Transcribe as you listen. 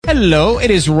Hello, it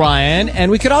is Ryan,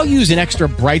 and we could all use an extra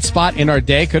bright spot in our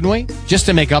day, couldn't we? Just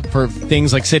to make up for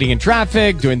things like sitting in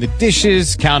traffic, doing the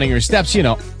dishes, counting your steps, you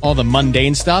know, all the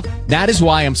mundane stuff. That is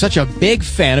why I'm such a big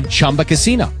fan of Chumba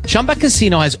Casino. Chumba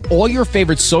Casino has all your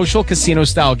favorite social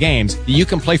casino-style games that you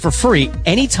can play for free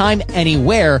anytime,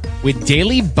 anywhere with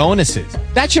daily bonuses.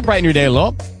 That should brighten your day a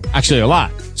little. Actually, a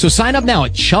lot. So sign up now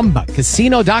at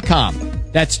ChumbaCasino.com.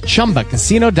 That's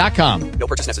ChumbaCasino.com. No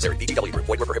purchase necessary. VGW Group.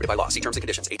 Void where prohibited by law. See terms and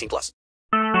conditions. 18+.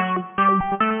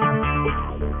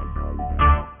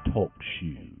 Talk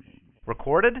shoes.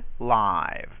 Recorded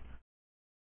live.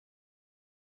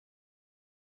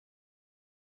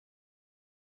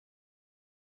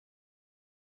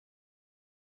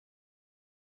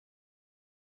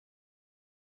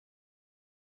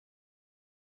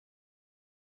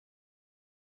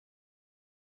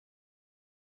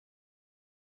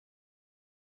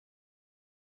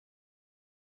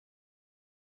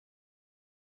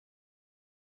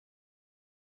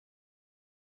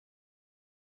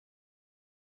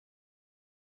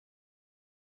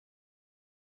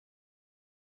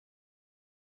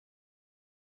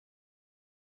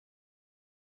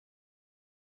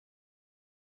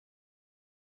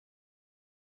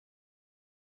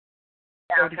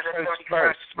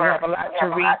 Verse. We have a lot to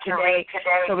read today,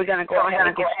 so we're going to go ahead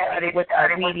and get started with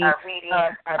our reading of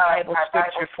our Bible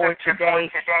scripture for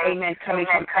today. Amen. Coming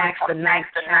from Acts, the 9th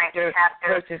chapter,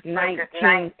 verses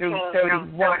 19 through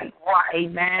 31.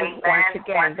 Amen. Once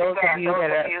again, those of you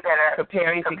that are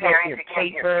preparing to get your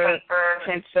paper,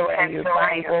 pencil, and your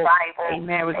Bible,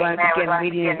 amen, we're going to begin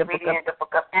reading in the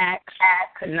book of Acts,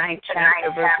 the 9th chapter,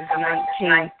 verses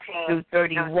 19 through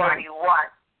 31.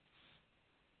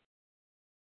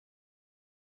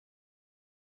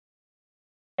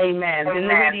 Amen. Then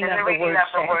the reading of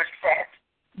the word says,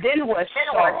 Then was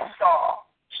Saul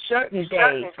certain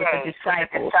days with the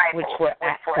disciples which were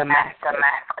at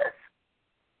Damascus.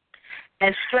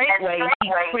 And straightway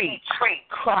he preached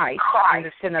Christ in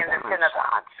the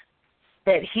synagogues,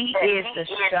 that he is the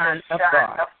Son of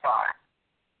God.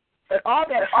 But all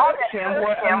that heard him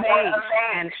were amazed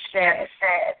and said,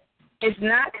 Is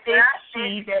not this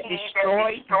he that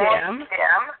destroyed them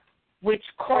which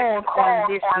called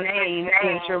on this name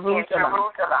in Jerusalem,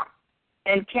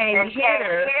 and came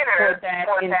hither for that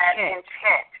intent,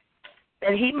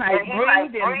 that he might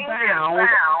bring them bound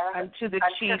unto the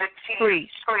chief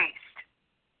priest.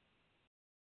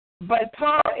 But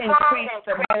Paul increased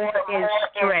the more in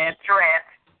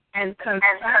strength, and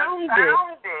confounded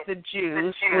the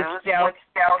Jews which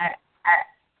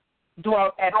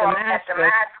dwelt at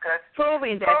Damascus,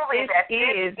 proving that this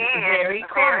is very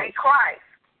Christ.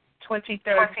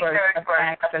 23rd verse of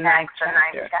Acts, the 9th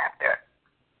chapter.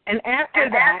 And after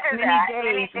that, many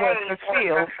days were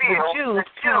fulfilled, the Jews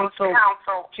counseled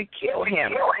to kill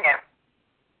him.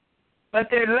 But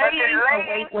their laying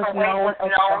await was known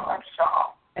of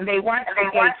Saul, and they watched the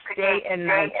gates day and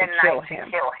night to kill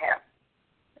him.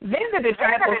 Then the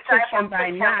disciples took him by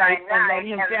night and let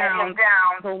him down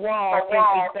the wall in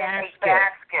a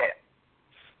basket.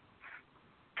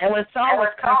 And when Saul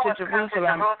was come to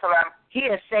Jerusalem, he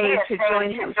essayed to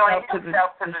join himself to the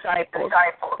disciples,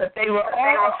 but they were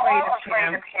all afraid of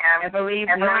him and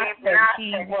believed not that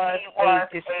he was a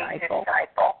disciple.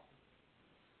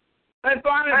 But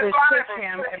Barnabas took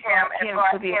him and brought him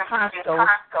to the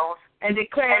apostles and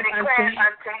declared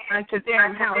unto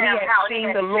them how he had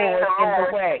seen the Lord in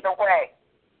the way,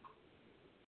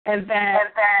 and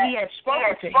that he had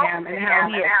spoken to him, and how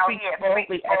he had preached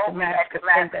boldly at Damascus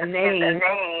in the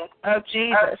name of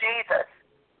Jesus.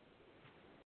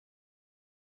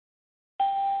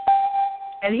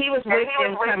 And he was with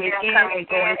them coming in and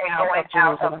going out of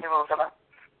Jerusalem.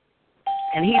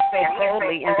 And he spake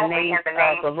boldly in the name of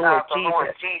the Lord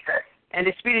Jesus, and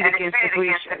disputed against the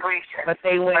Grecians, but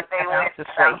they went about to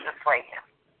slay him.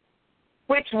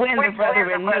 Which when the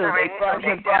brethren knew, they brought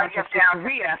him down to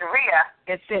Caesarea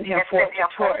and sent him forth to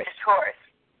Taurus.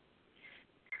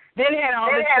 Then had all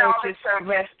the churches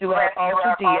rest throughout all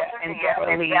Judea and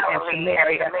Galilee and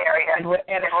Samaria, and were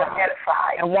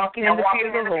edified, and walking in the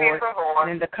fear of the Lord,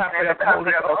 and in the comfort of the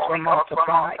Holy Ghost were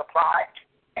multiplied.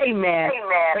 Amen.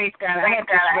 Praise God. I have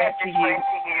just read to you.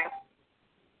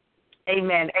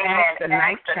 Amen. Acts, the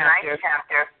 9th chapter,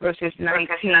 verses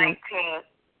 19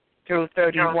 through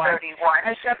 31.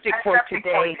 Our subject for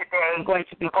today, I'm going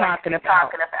to be talking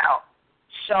about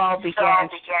Saul began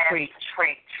to preach.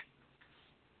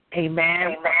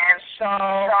 Amen.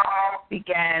 Saul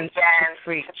began to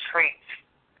preach.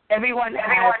 Everyone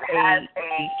has a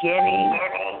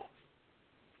beginning.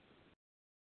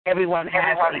 Everyone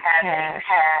has a past.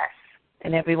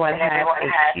 And everyone has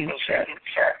a future.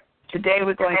 Today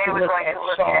we're going to look at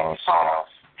Saul's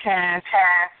past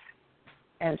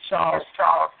and Saul's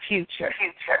future.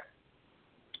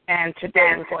 And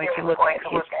today we're going to look at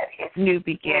his new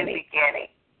beginning.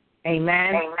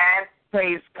 Amen.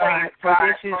 Praise God, for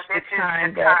this is the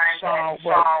time that Saul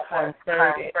was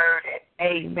converted.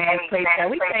 Amen. Praise God.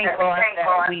 We thank God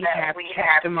that we have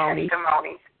testimonies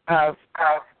of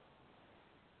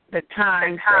the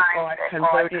times that God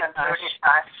converted us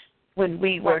when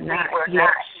we were not yet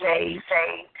saved.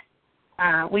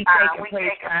 We thank and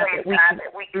praise God that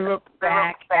we can look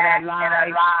back at our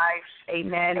lives,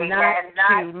 amen, not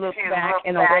to look back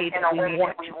in a way that we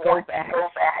want to go back.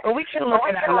 But we can look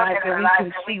at our lives and we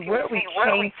can see where we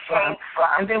came from,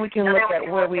 and then we can look at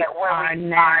where we are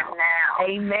now.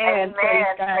 Amen, praise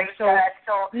God. So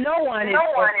no one is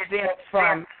exempt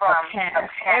from a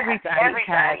past. Everybody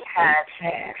has a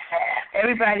past.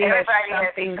 Everybody has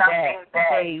something that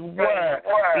they were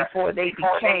before they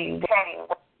became.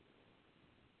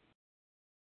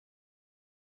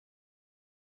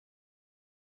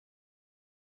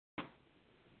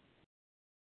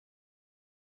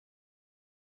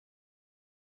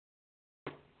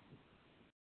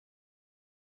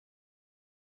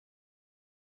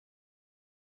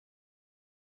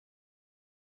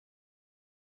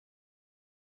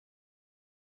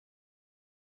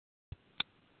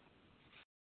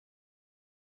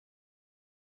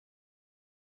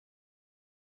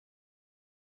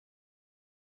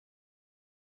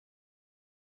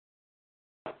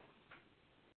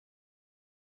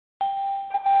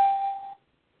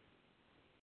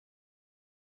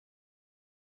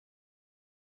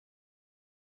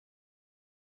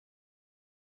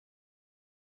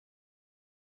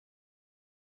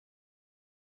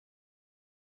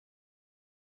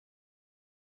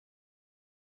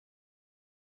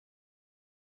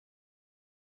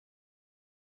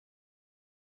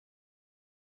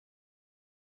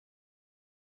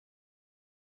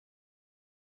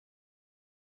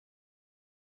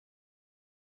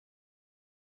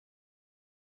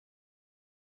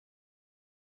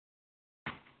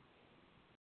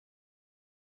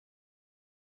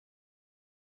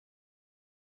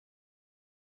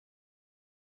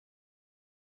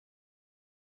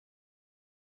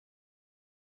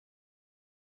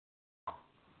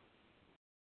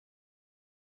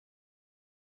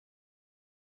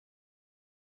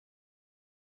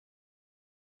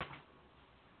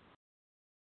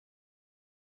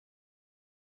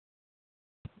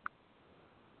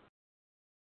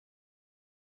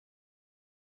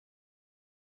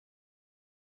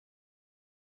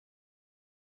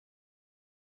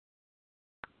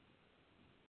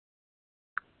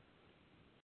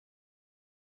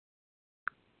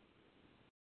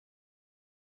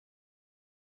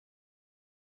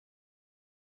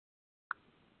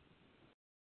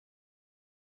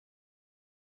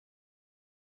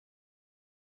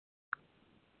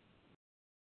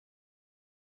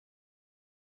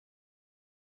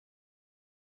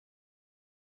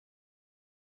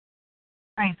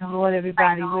 Praise the Lord,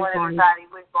 everybody. We're going.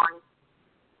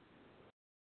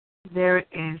 There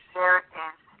is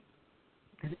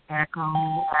an echo.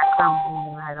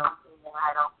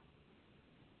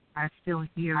 I still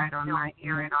hear it on my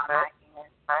ear,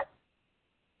 but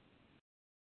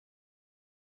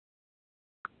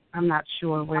I'm not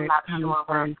sure where it's coming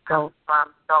from. So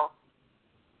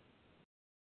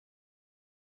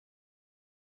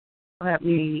let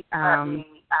me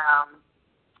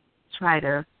try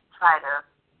to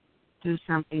do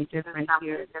something different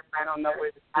here. I don't know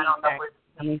where the feedback is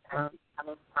coming from.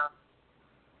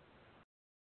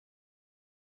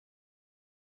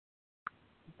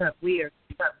 But we are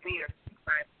today.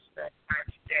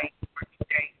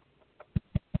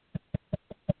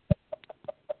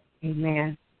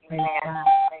 Amen. Praise God.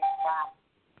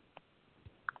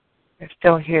 I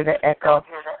still hear the echo.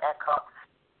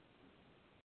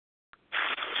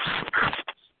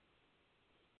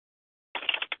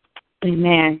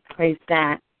 Amen. Praise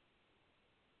God.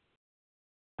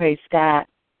 Praise God.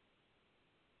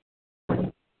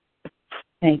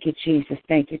 Thank you, Jesus.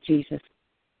 Thank you, Jesus.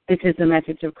 This is the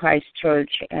Message of Christ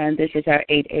Church, and this is our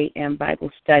 8 a.m. Bible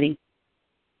study.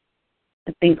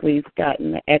 I think we've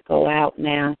gotten the echo out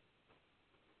now.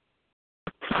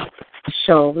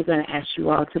 So we're going to ask you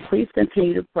all to please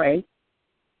continue to pray.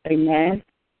 Amen.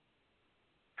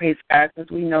 Praise God,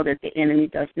 because we know that the enemy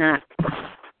does not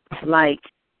like,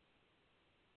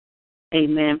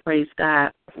 amen, praise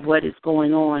God, what is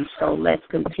going on. So let's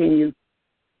continue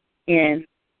in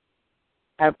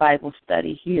our Bible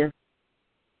study here.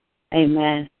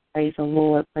 Amen. Praise the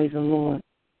Lord. Praise the Lord.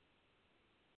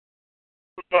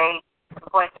 Today we're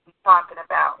going to be talking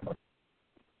about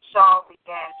Saul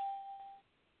began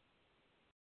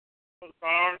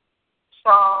Amen.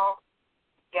 Saul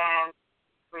began to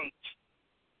preach.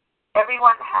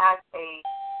 Everyone has a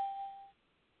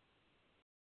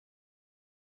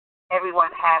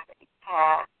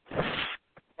path.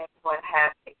 Everyone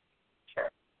has a future.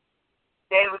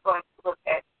 Today we're going to look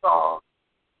at Saul's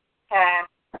past,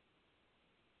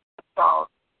 Saul's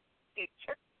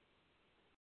future.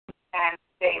 And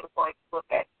today we're going to look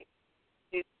at his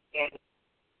new beginning.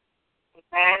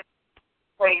 Amen.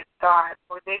 Praise God.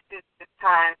 For this is the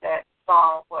time that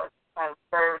Saul was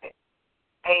converted.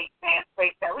 Amen.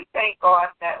 Praise God. We thank God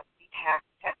that we have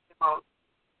testimony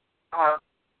of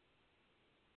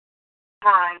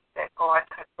times that God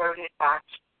converted us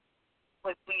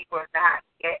when we were not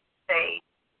yet saved.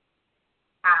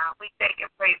 We thank and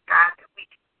praise God that we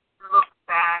can look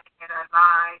back in our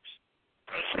lives.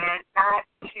 Amen. Not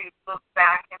to look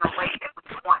back in a way that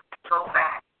we want to go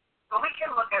back. But we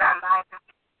can look at our lives and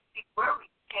see where we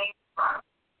came from.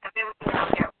 And then we can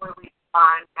look at where we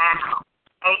are now.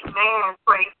 Amen.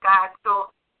 Praise God.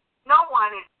 So no one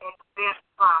is exempt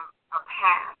from a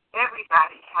past.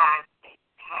 Everybody has a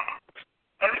past.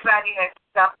 Everybody has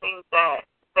something that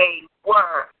they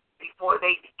were before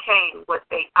they became what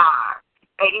they are.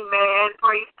 Amen.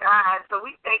 Praise God. So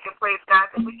we thank and praise God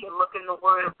that we can look in the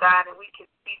Word of God and we can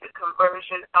see the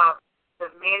conversion of the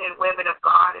men and women of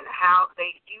God and how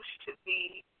they used to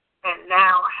be and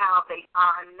now how they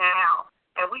are now.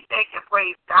 And we thank and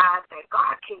praise God that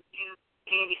God can use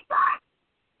anybody.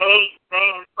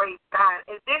 Amen. Praise God.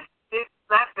 And this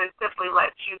lesson simply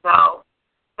lets you know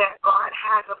that God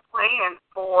has a plan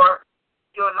for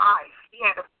your life. He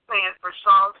had a plan for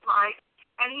Saul's life,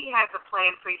 and he has a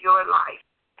plan for your life.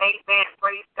 Amen.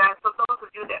 Praise God. So those of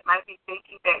you that might be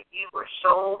thinking that you were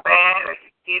so bad or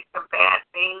you did some bad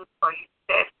things or you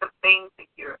said some things in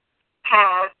your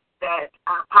past that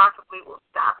possibly will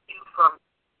stop you from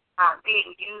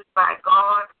being used by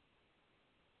God,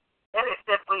 that is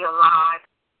simply a lie.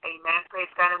 Amen. Praise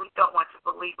God. And we don't want to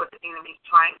believe what the enemy is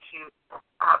trying to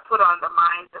put on the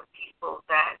minds of people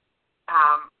that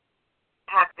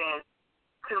have been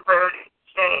converted,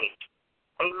 saved.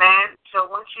 Amen. So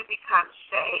once you become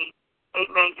saved,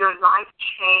 amen, your life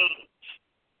changes.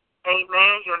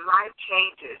 Amen. Your life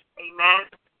changes. Amen.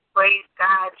 Praise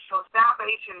God. So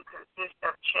salvation consists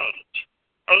of change.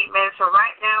 Amen. So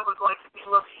right now we're going to be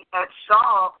looking at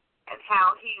Saul and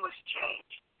how he was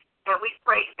changed. And we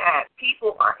pray that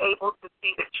people are able to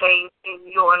see the change in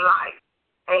your life.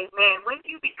 Amen. When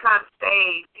you become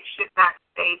saved, you should not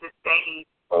stay the same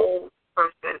old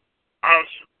person as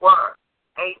you were.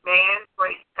 Amen.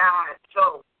 Praise God.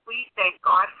 So we thank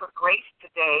God for grace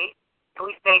today. And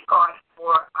we thank God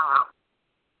for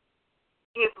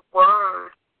his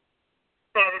word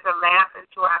that is a lamp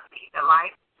into our feet, a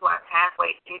light into our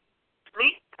pathway. It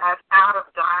leads us out of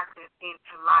darkness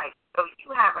into light. So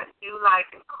you have a new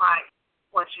life in Christ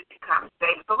once you become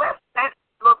saved. So let's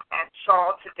look at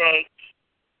Saul today.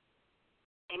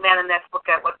 Amen. And let's look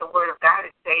at what the word of God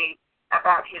is saying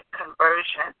about his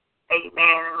conversion.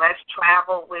 Amen. And let's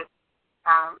travel with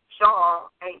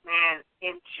Saul, amen,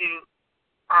 into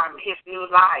his new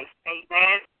life.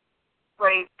 Amen.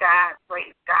 Praise God.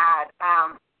 Praise God.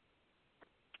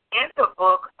 In the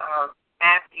book of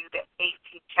Matthew, the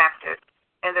 18th chapter,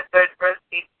 and the 3rd verse,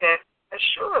 it says,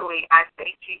 "Assuredly, I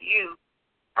say to you,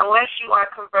 unless you are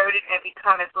converted and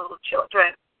become as little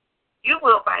children, you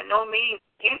will by no means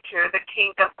enter the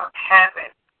kingdom of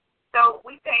heaven." So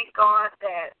we thank God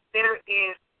that there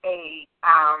is a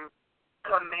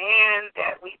command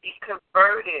that we be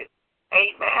converted.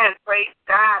 Amen. Praise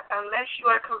God. Unless you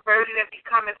are converted and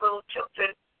become as little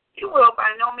children, you will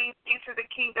by no means enter the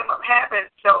kingdom of heaven.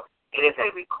 So it is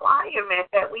a requirement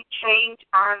that we change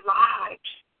our lives.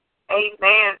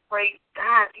 Amen. Praise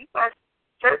God. You must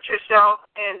search yourself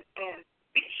and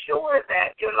be sure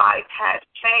that your life has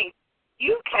changed.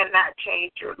 You cannot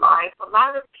change your life. A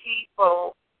lot of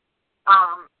people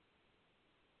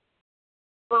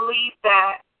believe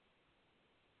that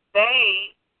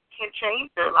they can change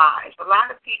their lives. A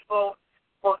lot of people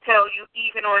will tell you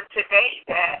even on today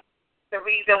that the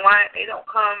reason why they don't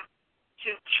come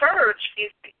to church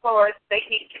is because they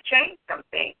need to change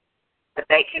something. But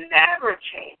they can never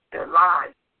change their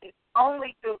lives. It's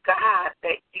only through God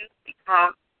that you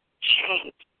become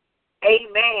changed.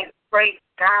 Amen. Praise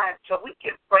God. So we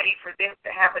can pray for them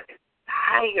to have a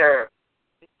desire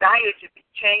to be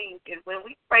changed. And when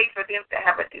we pray for them to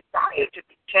have a desire to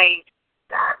be changed,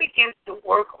 God begins to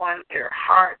work on their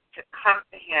heart to come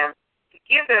to Him, to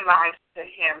give their lives to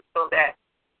Him so that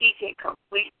He can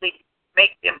completely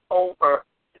make them over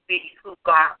to be who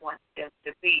God wants them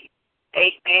to be.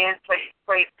 Amen.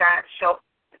 Praise God. So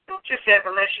suit yourself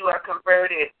unless you are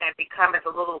converted and become as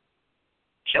a little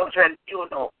children, you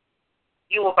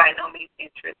will by no means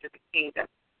enter into the kingdom.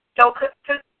 So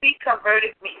to be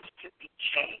converted means to be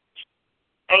changed.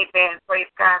 Amen.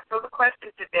 Praise God. So the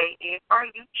question today is, are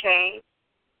you changed?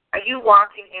 Are you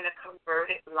walking in a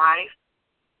converted life?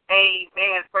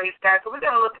 Amen. Praise God. So we're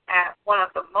going to look at one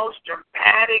of the most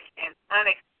dramatic and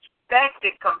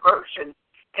unexpected conversions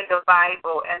in the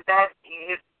Bible, and that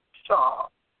is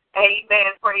Saul.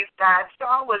 Amen. Praise God.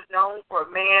 Saul was known for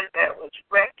a man that was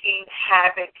wreaking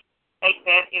havoc,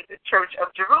 amen, in the church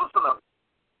of Jerusalem.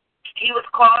 He was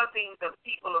causing the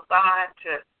people of God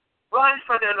to run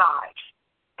for their lives.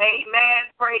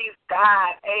 Amen. Praise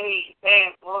God.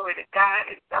 Amen. Glory to God.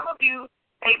 And some of you,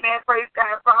 amen, praise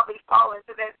God, probably fall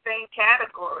into that same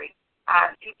category.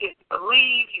 You didn't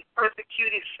believe. You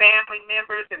persecuted family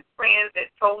members and friends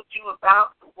that told you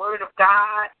about the Word of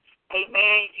God.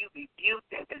 Amen. You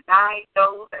rebuked and denied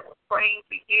those that were praying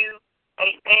for you.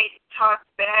 Amen. You talked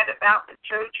bad about the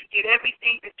church. You did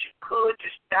everything that you could to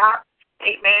stop,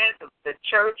 amen, the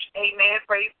church, amen,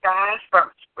 praise God,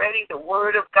 from spreading the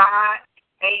Word of God.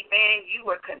 Amen. You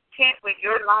were content with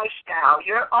your lifestyle.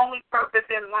 Your only purpose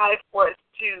in life was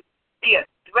to be a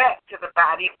threat to the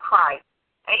body of Christ.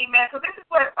 Amen. So this is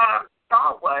what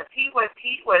Saul was. He was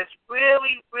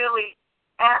really, really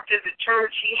after the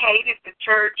church. He hated the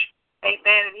church.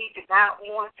 Amen. And he did not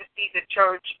want to see the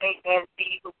church, amen,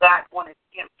 be who God wanted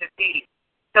him to be.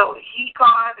 So he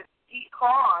caused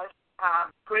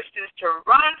Christians to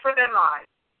run for their lives.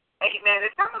 Amen.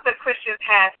 And some of the Christians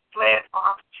had fled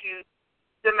off to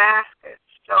Damascus.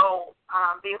 So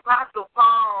the Apostle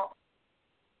Paul,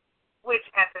 which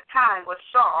at the time was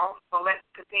Saul, so let's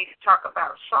continue to talk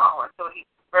about Saul until he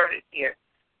converted here.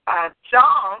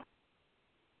 Saul,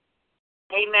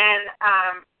 amen,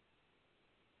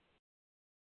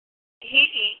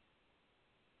 he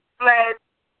fled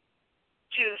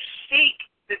to seek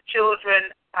the children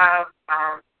of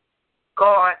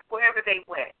God wherever they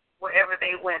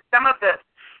went. Some of the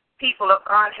people of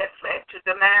God had fled to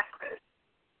Damascus.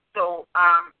 So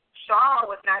Saul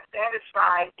was not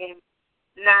satisfied in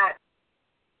not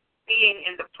being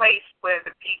in the place where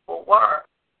the people were.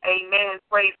 Amen.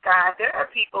 Praise God. There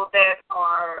are people that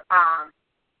are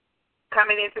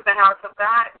coming into the house of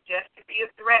God just to be a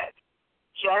threat,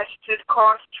 just to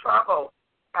cause trouble,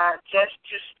 just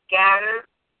to scatter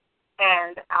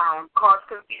and cause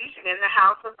confusion in the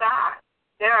house of God.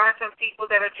 There are some people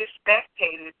that are just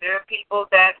spectators. There are people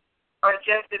that are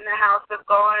just in the house of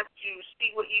God to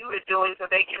see what you are doing so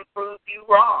they can prove you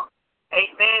wrong.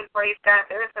 Amen. Praise God.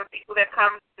 There are some people that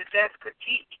come to just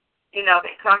critique. You know,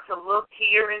 they come to look,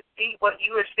 hear, and see what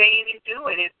you are saying and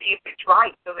doing and see if it's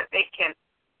right so that they can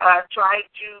try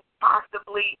to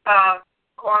possibly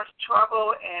cause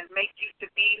trouble and make you to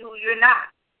be who you're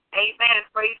not. Amen.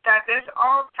 Praise God. There's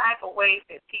all type of ways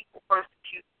that people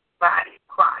persecute the body of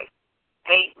Christ.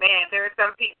 Amen. There are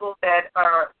some people that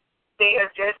are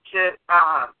there just to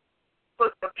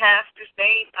put the pastor's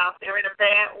name out there in a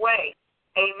bad way.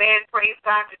 Amen. Praise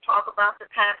God, to talk about the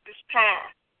pastor's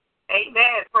past.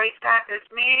 Amen. Praise God. There's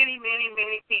many, many,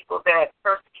 many people that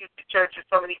persecute the church in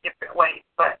so many different ways.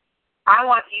 But I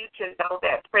want you to know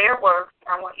that prayer works.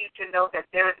 I want you to know that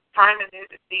there is a time and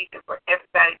there's a season for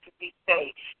everybody to be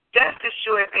saved. Just as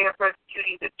sure as they are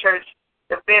persecuting the church,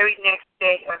 the very next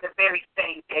day or the very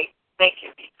same day, they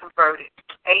can be converted.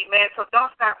 Amen. So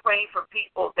don't stop praying for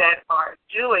people that are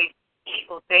doing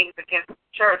evil things against the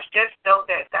church. Just know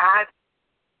that God's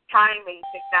timing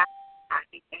is not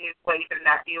and his ways are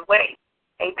not your ways.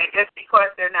 Amen. Just because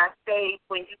they're not saved,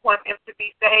 when you want them to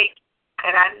be saved,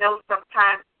 and I know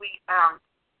sometimes we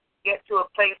get to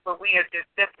a place where we are just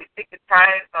simply sick and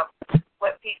tired of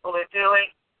what people are doing,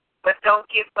 but don't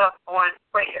give up on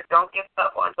prayer. Don't give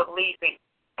up on believing.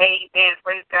 Amen.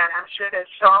 Praise God. I'm sure that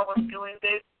Saul was doing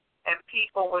this, and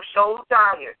people were so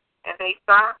tired, and they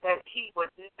thought that he would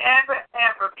never,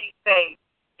 ever be saved.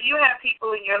 Do you have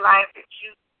people in your life that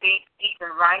you think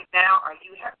even right now, or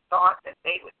you have thought that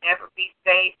they would never be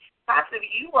saved? Possibly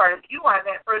you are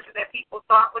that person that people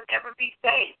thought would never be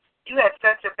saved. You had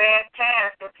such a bad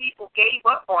past that people gave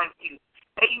up on you.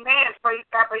 Amen. Praise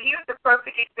God. But here's the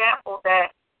perfect example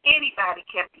that anybody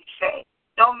can be saved.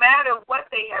 No matter what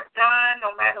they have done,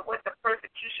 no matter what the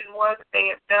persecution was that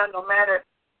they have done, no matter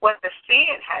what the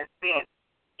sin has been,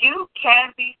 you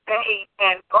can be saved,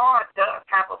 and God does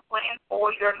have a plan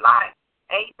for your life.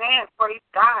 Amen. Praise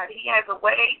God. He has a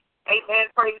way, amen,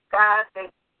 praise God,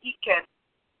 that he can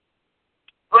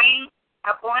bring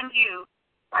upon you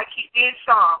like he did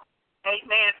Saul.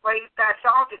 Amen. Praise God.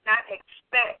 Saul did not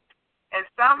expect. And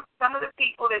some of the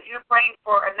people that you're praying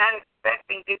for are not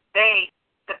expecting this day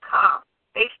to come.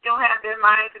 They still have their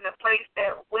minds in a place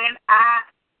that when I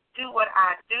do what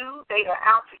I do, they are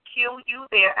out to kill you.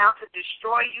 They are out to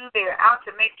destroy you. They are out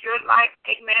to make your life,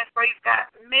 amen, praise God,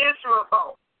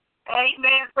 miserable.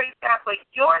 Amen, praise God. But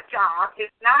your job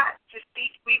is not to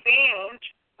seek revenge,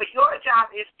 but your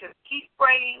job is to keep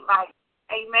praying like,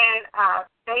 amen,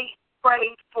 they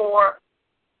prayed for,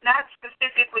 not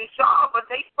specifically Saul, but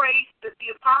they prayed, that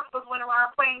the apostles went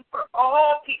around praying for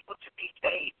all people to be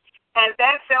saved. And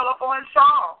that fell upon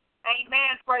Saul.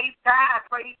 Amen, praise God,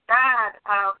 praise God.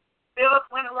 Philip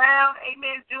went around,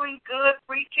 amen, doing good,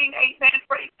 preaching, amen,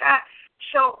 praise God.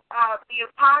 So the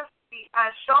apostle,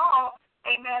 Saul,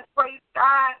 amen, praise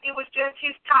God, it was just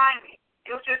his timing.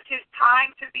 It was just his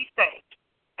time to be saved.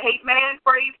 Amen,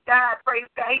 praise God, praise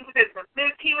God. He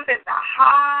was in the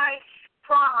high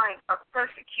prime of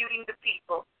persecuting the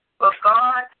people. But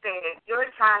God said, your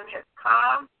time has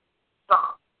come,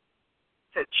 Saul,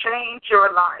 to change your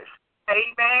life.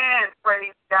 Amen,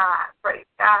 praise God, praise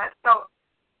God. So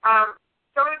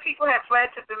many people had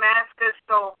fled to Damascus,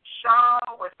 so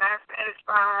Saul was not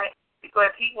satisfied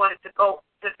because he wanted to go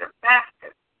to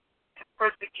Damascus to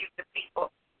persecute the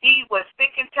people. He was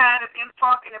sick and tired of them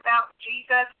talking about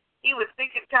Jesus. He was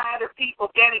sick and tired of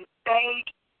people getting saved.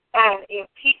 And if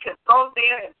he could go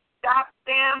there and stop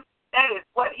them, that is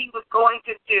what he was going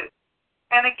to do.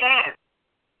 And again,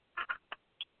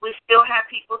 we still have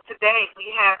people today. We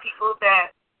have people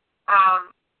that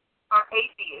are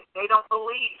atheists. They don't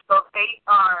believe. So they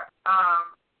are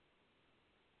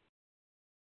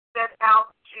set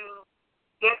out to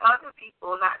get other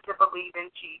people not to believe in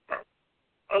Jesus.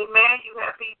 Amen. You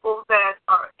have people that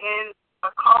are in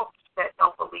occults that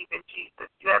don't believe in Jesus.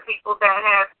 You have people that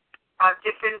have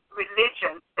different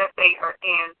religions that they are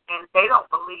in, and they don't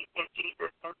believe in Jesus,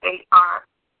 and they are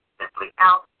simply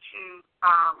out to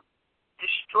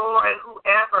destroy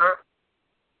whoever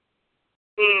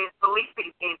is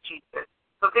believing in Jesus.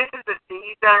 So this is a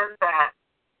season that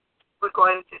we're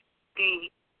going to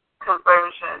see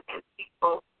conversion and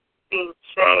people being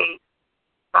saved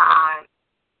by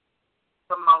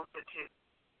the multitude.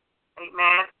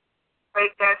 Amen.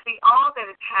 Praise God. See, all that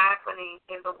is happening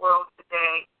in the world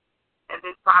today, and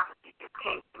this prophecy just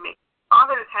came to me, all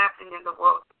that is happening in the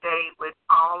world today with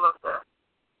all of the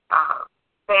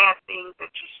bad things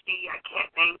that you see, I can't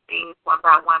name things one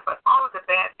by one, but all of the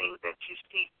bad things that you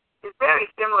see is very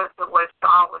similar to what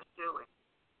Saul was doing.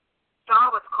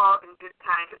 Saul was causing this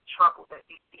kind of trouble that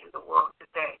we see in the world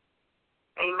today.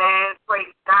 Amen.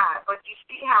 Praise God. But you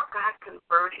see how God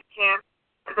converted him?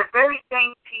 And the very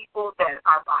same people that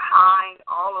are behind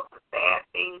all of the bad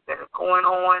things that are going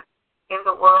on in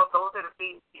the world, those that are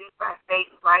being used by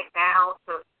Satan right now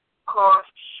to cause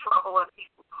trouble in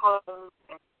people's homes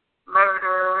and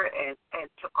murder and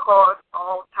to cause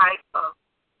all types of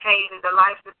pain in the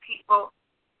lives of people,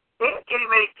 they're getting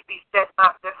ready to be set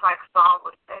up just like Saul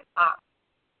was set up.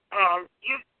 And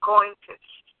you're going to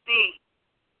see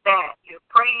that your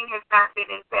praying has not been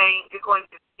in vain. You're going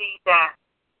to see that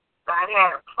God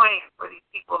had a plan for these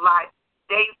people's lives.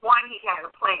 Day one, he had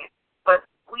a plan. But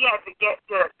we had to get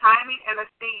to a timing and a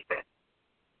season.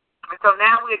 And so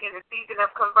now we're in a season of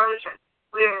conversion.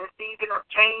 We're in a season of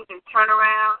change and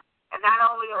turnaround. And not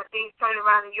only are things turning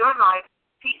around in your life,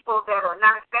 people that are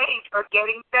not saved are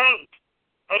getting saved.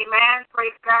 Amen.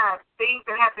 Praise God. Things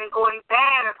that have been going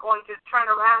bad are going to turn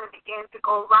around and begin to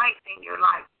go right in your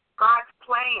life. God's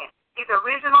plan, his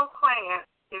original plan,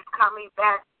 is coming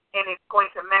back, and it's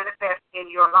going to manifest in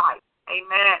your life.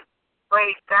 Amen.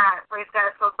 Praise God. Praise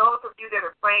God. So those of you that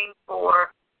are praying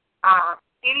for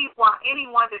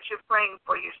anyone that you're praying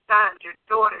for, your sons, your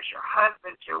daughters, your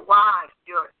husbands, your wives,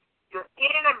 your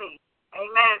enemies,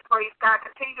 amen. Praise God.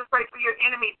 Continue to pray for your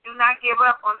enemies. Do not give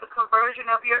up on the conversion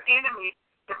of your enemies.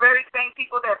 The very same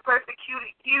people that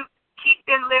persecuted you, keep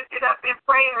them lifted up in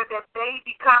prayer that they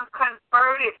become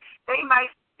converted. They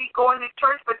might be going to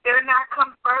church, but they're not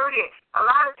converted. A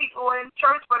lot of people are in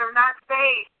church but are not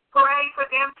saved. Pray for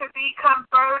them to be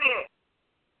converted.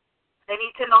 They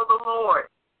need to know the Lord.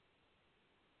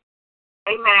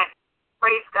 Amen.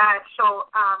 Praise God. So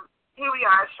here we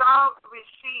are. Saul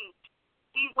received.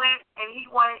 He went and he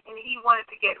wanted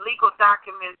to get legal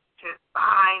documents to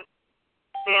bind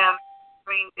them,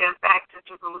 bring them back to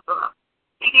Jerusalem.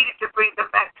 He needed to bring them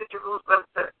back to Jerusalem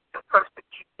to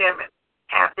persecute them and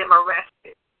have them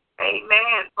arrested.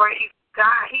 Amen. Praise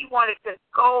God. He wanted to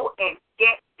go and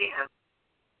get them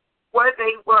where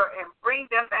they were and bring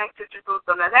them back to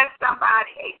Jerusalem. Now that's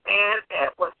somebody, amen,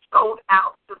 that was sold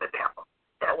out to the devil,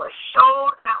 that was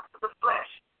sold out to the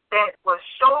flesh, that was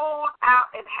sold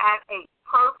out and had a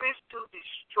purpose to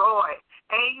destroy.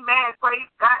 Amen.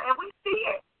 Praise God. And we see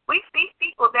it. We see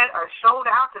people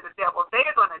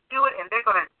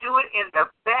in the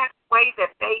best way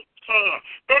that they can.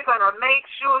 They're going to make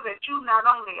sure that you not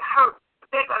only hurt,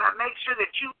 they're going to make sure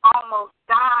that you almost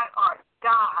die or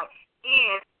die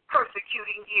in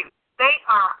persecuting you. They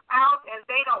are out and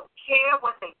they don't care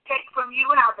what they take from you,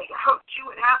 how they hurt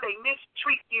you, and how they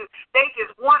mistreat you. They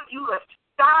just want you to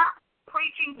stop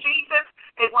preaching Jesus.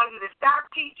 They want you to stop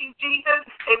teaching Jesus.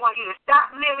 They want you to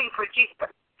stop living for Jesus.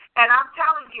 And I'm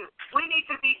telling you, we need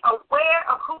to be aware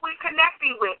of who we're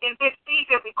connecting with in this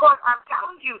season, because I'm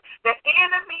telling you, the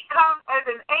enemy comes as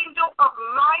an angel of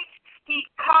light. He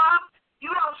comes.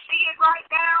 You don't see it right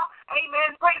now.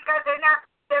 Amen. Praise God. They're not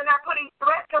putting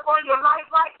threats upon your life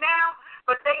right now,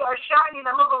 but they are shining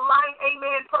a little light.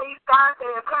 Amen. Praise God.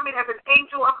 They are coming as an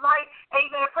angel of light.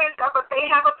 Amen. Praise God. But they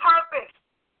have a purpose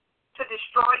to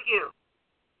destroy you.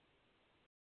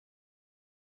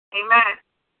 Amen.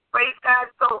 Praise God.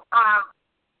 So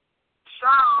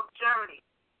Saul journeyed.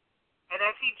 And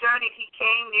as he journeyed, he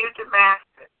came near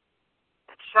Damascus.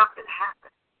 And something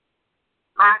happened.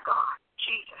 My God,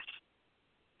 Jesus.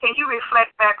 Can you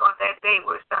reflect back on that day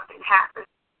where something happened?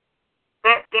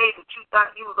 That day that you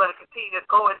thought you were going to continue to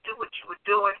go and do what you were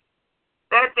doing.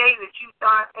 That day that you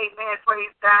thought, amen, praise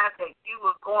God, that you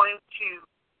were going to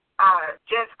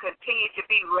just continue to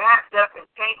be wrapped up and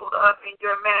tangled up in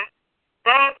your mess.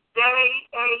 That day,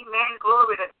 amen,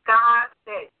 glory to God,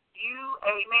 that you,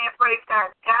 amen, praise God,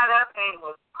 got up and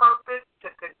was purposed to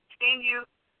continue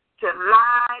to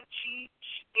lie, cheat,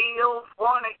 steal,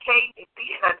 fornicate, and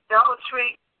be in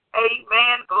adultery.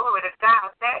 Amen, glory to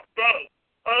God. That day,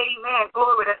 amen,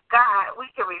 glory to God. We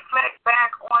can reflect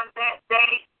back on that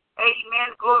day.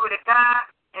 Amen, glory to God.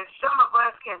 And some of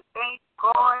us can thank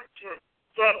God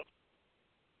today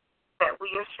that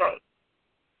we are saved.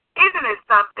 Isn't it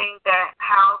something that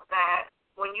how that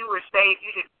when you were saved,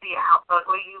 you didn't see how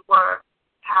ugly you were,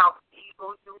 how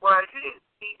evil you were. You didn't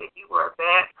see that you were a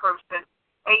bad person.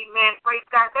 Amen. Praise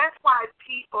God. That's why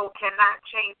people cannot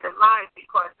change their lives,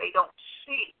 because they don't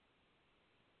see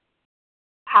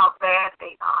how bad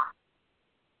they are.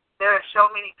 There are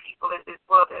so many people in this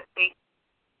world that think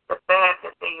the bad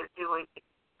that they are doing is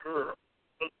good.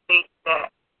 They think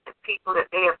that the people that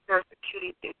they are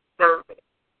persecuting deserve it.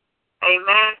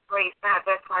 Amen. Praise God.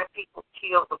 That's why people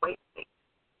kill the way they do.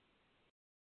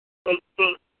 They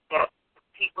think that the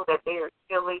people that they are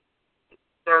killing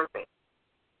deserve it.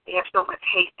 They have so much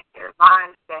hate in their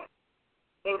minds that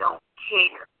they don't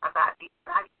care about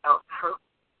anybody else hurt.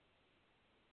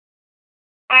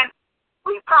 And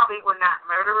we probably were not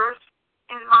murderers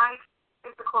in life,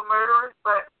 physical murderers,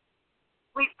 but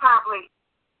we probably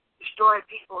destroyed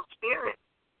people's spirits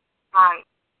by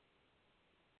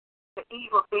the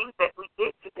evil things that we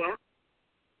did to them.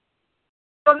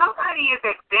 So nobody is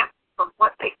exempt from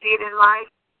what they did in life.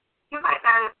 You might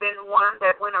not have been one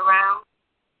that went around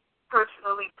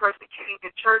personally persecuting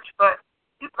the church, but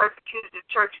you persecuted the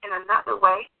church in another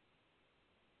way.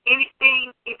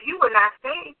 Anything, if you were not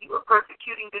saved, you were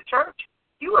persecuting the church.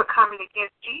 You were coming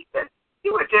against Jesus.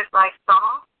 You were just like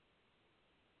Saul.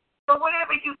 So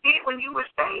whatever you did when you were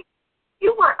saved,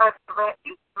 you were a threat.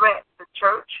 You threatened the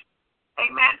church.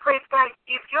 Amen. Praise God.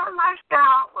 If your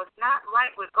lifestyle was not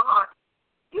right with God,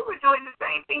 you were doing the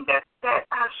same thing that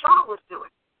Saul was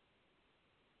doing.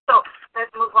 So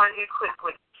let's move on here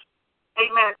quickly.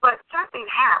 Amen. But something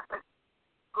happened.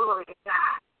 Glory to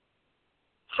God.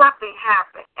 Something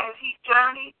happened. As he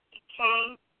journeyed, he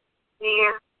came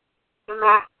near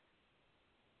Damascus.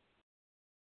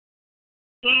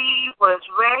 He was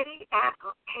ready and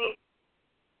prepared.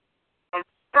 And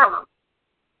suddenly,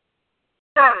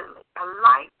 a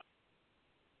light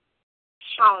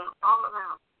shone all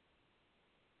around.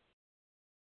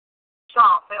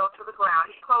 Saul fell to the ground.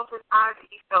 He closed his eyes and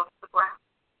he fell to the ground.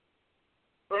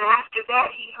 Then after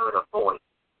that, he heard a voice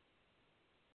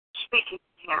speaking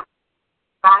to him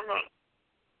by name.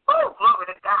 Oh, glory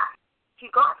to God. See,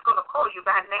 God's going to call you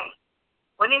by name.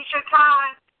 When it's your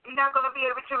time, you're not going to be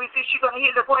able to resist. You're going to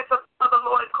hear the voice of the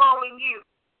Lord calling you.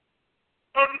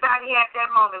 Everybody had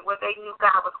that moment where they knew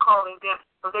God was calling them,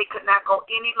 so they could not go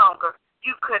any longer.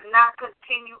 You could not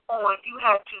continue on. You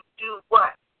had to do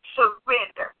what?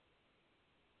 Surrender.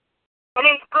 And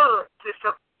it's good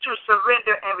to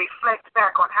surrender and reflect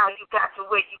back on how you got to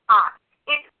where you are.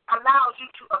 It allows you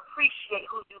to appreciate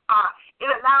who you are. It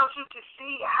allows you to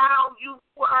see how you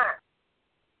were.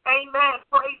 Amen.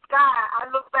 Praise God. I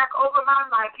look back over my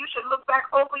life. You should look back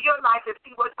over your life and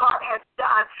see what God has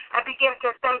done and begin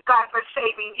to thank God for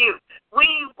saving you. We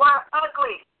were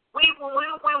ugly. When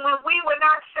we were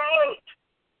not saved,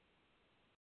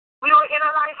 we were in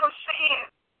a life of sin.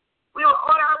 We were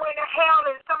on our way to hell,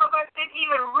 and some of us didn't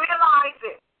even realize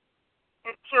it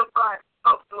until God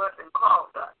spoke to us and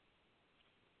called us.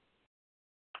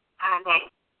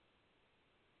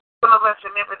 us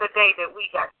remember the day that we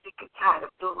got sick and tired of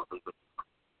doing what we were doing.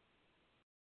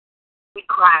 We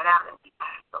cried out and we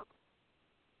passed over.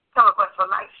 Some of us were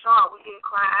like Saul. We didn't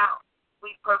cry out.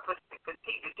 We purposed to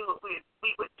continue to do what we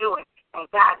were doing, and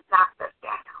God knocked us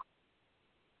down.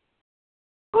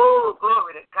 Ooh,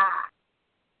 glory to God.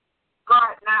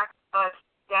 God knocked us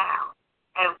down,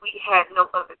 and we had no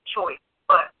other choice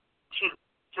but to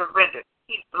surrender.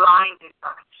 He blinded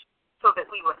us so that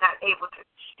we were not able to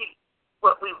see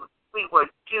what we were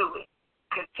doing,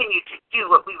 continue to do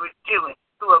what we were doing.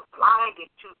 We were blinded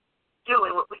to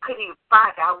doing what we couldn't even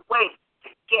find our way to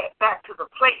get back to the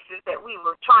places that we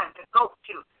were trying to go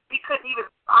to. We couldn't even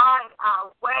find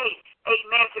our way,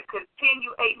 amen, to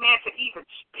continue, amen, to even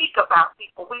speak about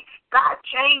people. God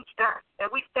changed us, and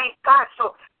we thank God.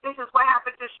 So this is what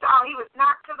happened to Saul. He was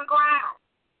knocked to the ground.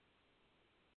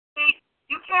 See,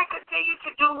 you can't continue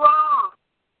to do wrong.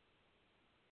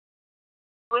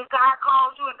 When God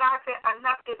calls you and God said,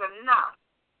 enough is enough,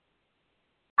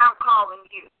 I'm calling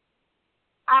you.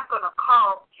 I'm going to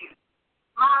call you.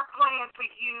 My plan for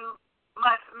you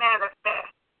must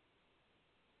manifest.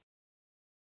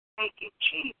 Thank you,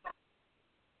 Jesus.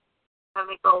 Let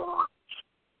me go on.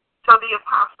 So the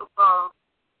Apostle Paul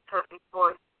heard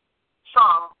before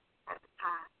Saul at the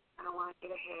time. I don't want to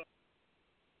get ahead.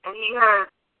 And he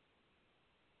heard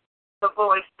the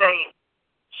voice saying,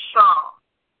 Saul,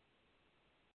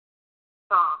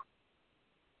 Saul,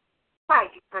 why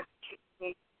are you persecuting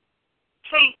me?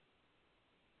 See,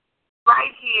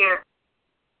 right here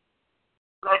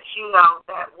lets you know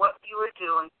that what you are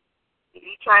doing, if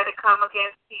you try to come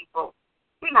against people,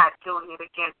 you're not doing it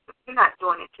against them. You're not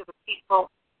doing it to the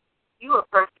people. You are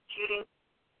persecuting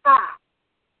God.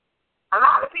 A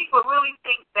lot of people really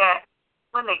think that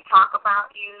when they talk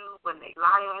about you, when they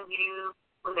lie on you,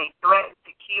 when they threaten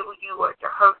to kill you or to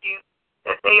hurt you,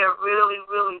 that they are really,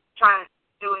 really trying to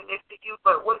doing this to you.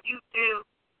 But what you do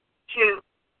to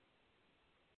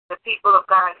the people of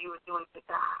God, you are doing to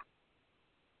God.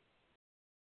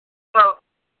 So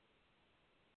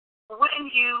when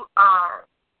you are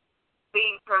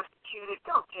being persecuted,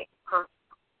 don't take it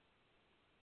personal.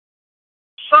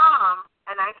 Some,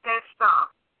 and I said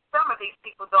some of these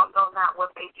people don't know not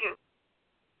what they do.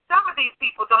 Some of these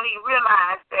people don't even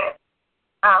realize that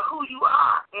who you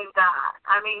are in God.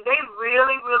 I mean, they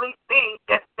really, really think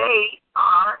that they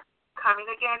are coming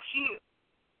against you.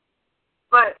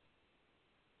 But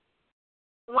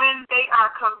when they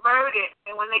are converted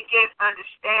and when they get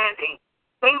understanding,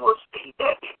 they will see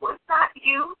that it was not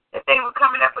you that they were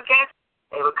coming up against.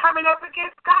 They were coming up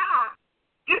against God.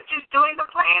 You're just doing the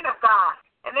plan of God.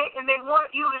 And they want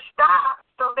you to stop,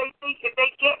 so they think if they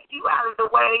get you out of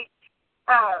the way,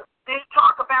 this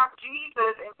talk about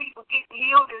Jesus and people get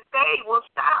healed and saved will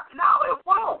stop. No, it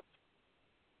won't.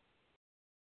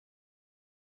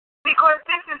 Because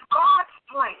this is God's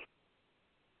plan.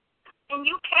 And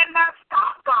you cannot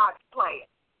stop God's plan,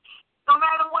 no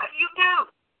matter what you do.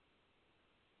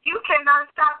 You cannot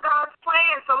stop God's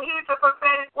plan. So here's a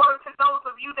prophetic word to those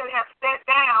of you that have sat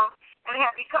down and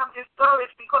have become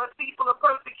discouraged because people are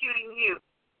persecuting you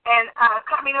and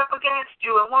coming up against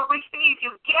you and won't receive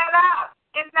you. Get up.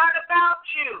 It's not about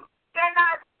you. They're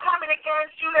not coming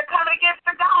against you. They're coming against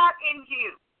the God in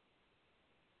you.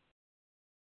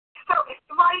 So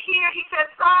right here he says,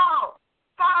 Saul,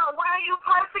 why are you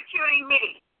persecuting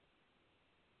me?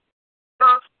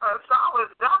 So Saul was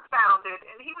dumbfounded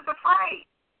and he was afraid.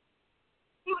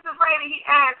 He was afraid and he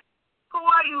asked, who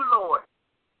are you, Lord?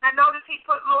 Now notice he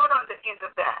put Lord on the end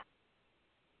of that.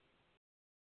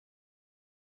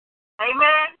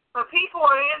 Amen? But people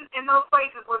are in those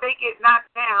places where they get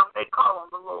knocked down, they call on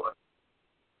the Lord.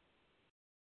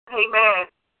 Amen.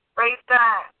 Praise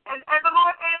God. And the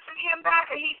Lord answered him back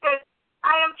and he said,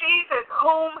 I am Jesus,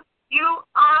 whom you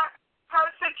are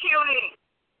persecuting.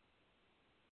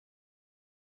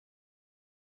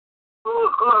 Ooh,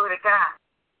 glory to God.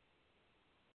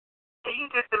 Can you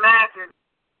just imagine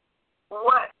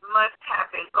what must have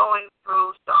been going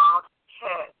through Saul's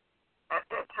head at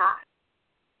that time?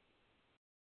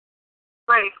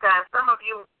 Praise God. Some of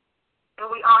you, and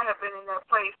we all have been in that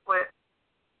place where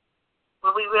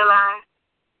we realized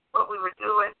what we were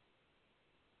doing,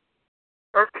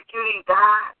 persecuting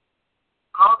God,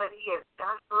 all that he has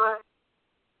done for us.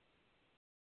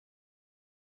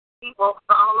 He woke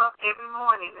Saul up every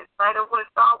morning in spite of what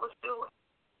Saul was doing.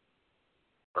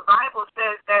 The Bible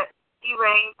says that he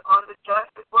reigns on the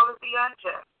just as well as the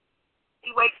unjust.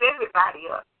 He wakes everybody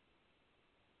up.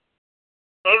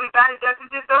 Everybody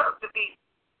doesn't deserve to be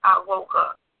woke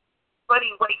up, but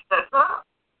he wakes us up.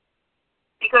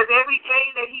 Because every day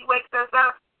that he wakes us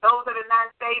up, those that are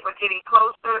not saved are getting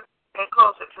closer and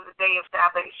closer to the day of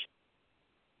salvation.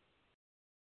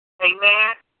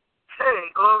 Amen.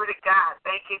 Hey, glory to God.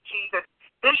 Thank you, Jesus.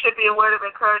 This should be a word of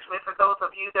encouragement for those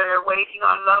of you that are waiting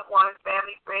on loved ones,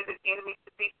 family, friends, and enemies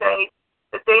to be saved.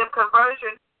 The day of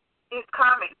conversion is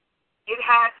coming. It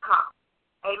has come.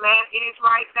 Amen. It is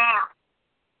right now.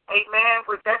 Amen.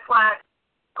 That's why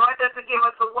God doesn't give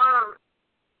us a word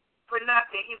for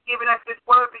nothing. He's giving us this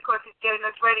word because he's getting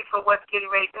us ready for what's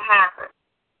getting ready to happen.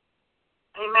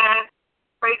 Amen.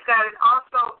 Praise God. And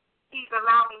also, he's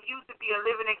allowing you to be a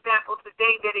living example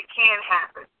today that it can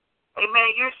happen.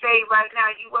 Amen. You're saved right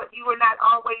now. You were not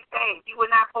always saved. You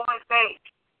were not born saved.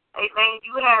 Amen.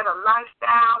 You had a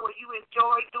lifestyle where you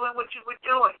enjoyed doing what you were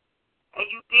doing, and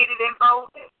you did it in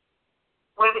boldness.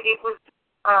 Whether it was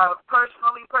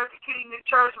personally persecuting the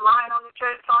church, lying on the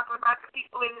church, talking about the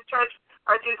people in the church,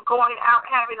 or just going out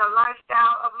having a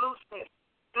lifestyle of looseness,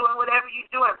 doing whatever you're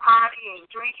doing, partying,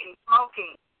 drinking,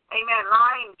 smoking, amen,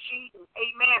 lying, cheating,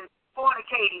 amen,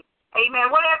 fornicating, amen,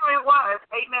 whatever it was,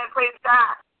 amen, praise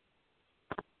God.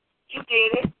 You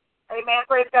did it. Amen.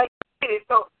 Praise God. You did it.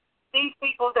 So these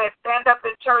people that stand up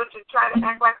in church and try to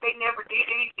act like they never did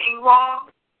anything wrong,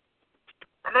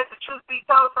 and let the truth be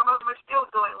told, some of them are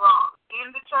still doing wrong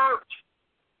in the church.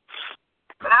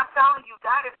 But I'm telling you,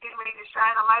 God is getting ready to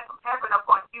shine a light from heaven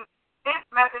upon you. This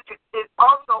message is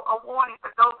also a warning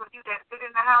for those of you that sit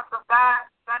in the house of God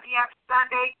Sunday after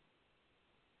Sunday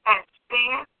and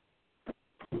sin.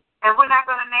 And we're not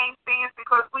going to name sins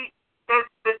because the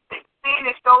sin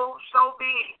is so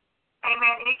big.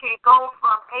 Amen. And it can go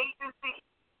from agency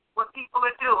what people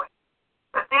are doing.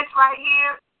 But this right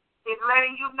here is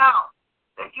letting you know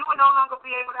that you will no longer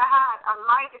be able to hide. A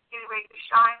light is getting ready to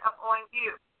shine upon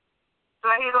you.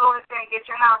 So I hear the Lord saying, get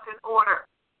your house in order.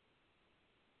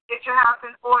 Get your house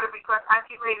in order because I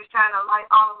get ready to shine a light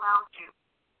all around you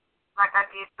like I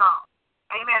did some.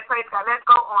 Amen. Praise God. Let's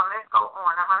go on.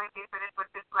 I'm going to get finished with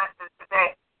this lesson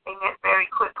today. Amen. Very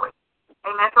quickly.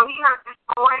 Amen. So he heard this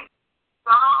voice,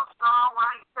 Saul,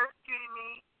 while he persecuted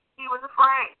me, he was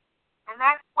afraid. And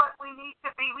that's what we need to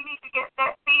be. We need to get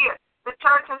that fear. The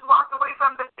church has walked away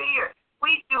from the fear.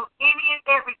 We do any and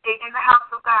everything in the house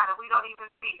of God, and we don't even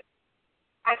see it.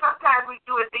 And sometimes we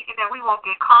do it thinking that we won't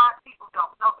get caught. People don't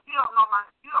know. You don't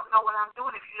know what I'm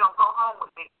doing if you don't go home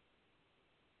with me.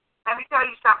 Let me tell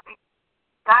you something.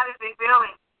 God is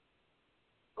revealing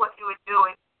what you are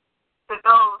doing to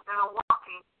those that are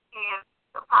walking in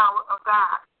the power of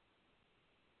God.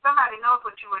 Somebody knows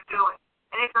what you are doing,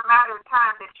 and it's a matter of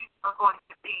time that you are going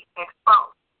to be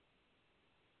exposed.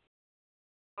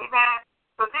 Amen.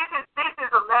 So this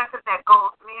is a lesson that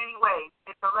goes many ways.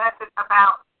 It's a lesson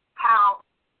about how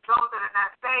those that are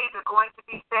not saved are going to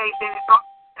be saved, and it's also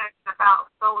a lesson about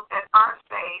those that are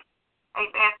saved.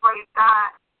 Amen. Praise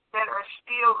God. That are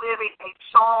still living a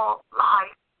soul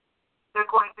life, they're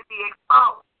going to be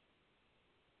exposed.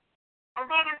 And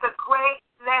then it's a great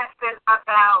lesson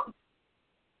about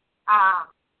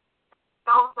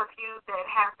those of you that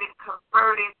have been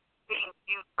converted, being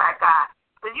used by God.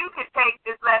 So you can take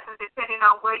this lesson depending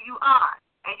on where you are,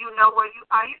 and you know where you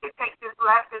are. You can take this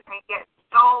lesson and get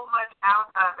so much out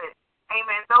of it.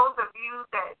 Amen. Those of you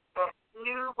that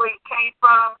knew where you came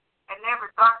from and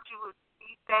never thought you would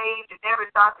be saved and never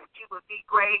thought that you would be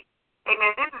great.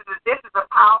 Amen. This is a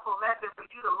powerful lesson for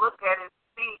you to look at and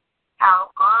see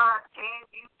how God can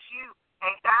use you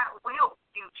and God will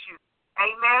use you.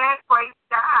 Amen. Praise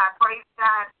God. Praise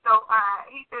God. So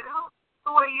he said,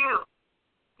 who are you?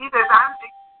 He says, I'm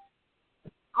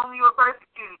whom you were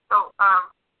persecuting. So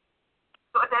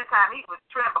at that time he was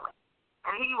trembling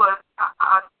and he was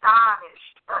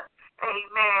astonished.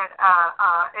 Amen.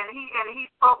 And he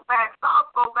spoke back. Saul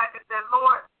spoke back and said,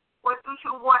 Lord, what do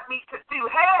you want me to do?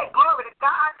 Hey, glory to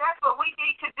God. That's what we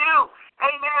need to do.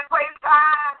 Amen. Praise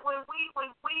God. When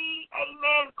we,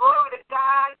 amen, glory to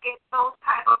God, get those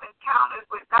type of encounters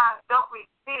with God, don't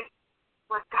resist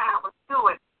what God was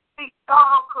doing. See,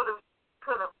 Saul could have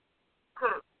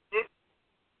resisted.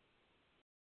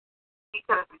 He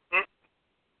could have resisted.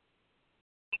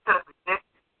 He could have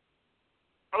resisted.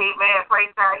 Amen.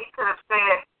 Praise God. He could have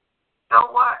said, so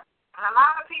what? And a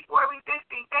lot of people are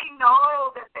resisting. They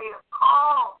know that they are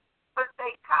called, but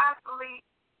they constantly,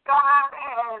 God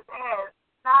has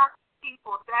knocked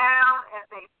people down and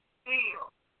they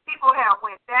still. People have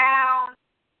went down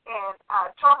and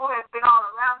trouble has been all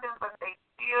around them, but they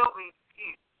still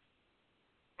refuse.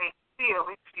 They still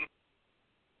refuse.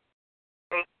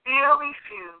 They still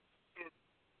refuse to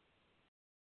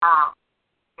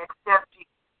accept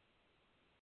Jesus.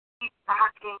 Keep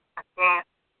knocking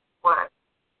against what?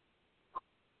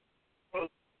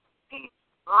 Peace,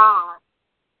 run.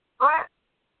 But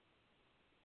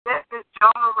just as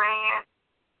Jonah ran,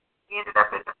 he ended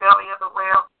up in the belly of the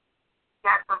whale.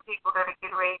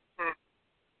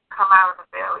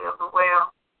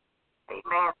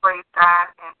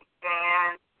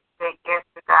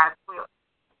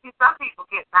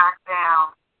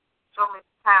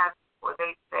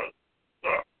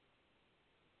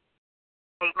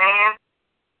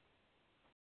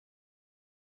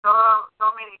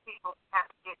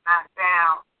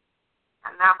 down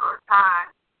a number of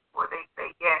times before they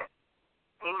say yes.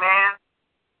 Amen.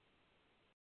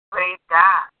 Praise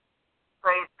God.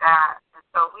 Praise God. And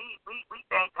so we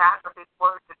thank God for this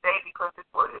word today because this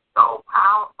word is so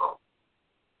powerful.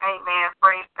 Amen.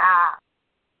 Praise God.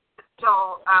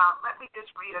 So let me just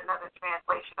read another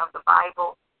translation of the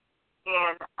Bible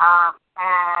in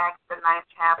Acts, the 9th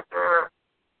chapter,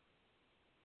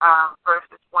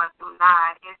 verses 1 through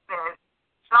 9. It says,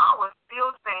 Saul was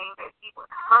still saying that he would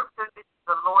hurt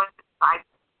the Lord's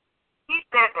disciples. He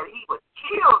said that he would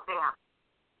kill them.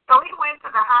 So he went to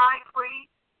the high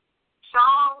priest.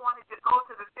 Saul wanted to go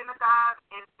to the synagogue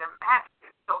in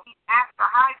Damascus. So he asked the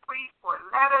high priest for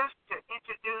letters to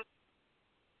introduce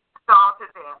Saul to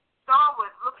them. Saul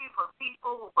was looking for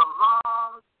people who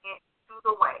belonged to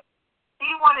the way.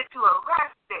 He wanted to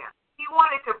arrest them. He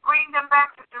wanted to bring them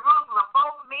back to Jerusalem,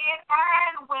 both men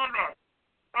and women.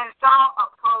 And Saul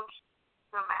approached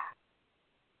Damascus.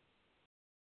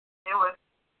 There was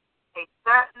a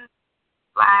sudden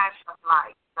flash of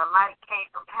light. The light came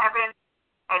from heaven,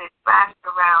 and it flashed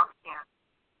around him.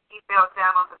 He fell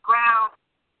down on the ground,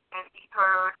 and he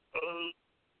heard a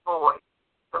voice.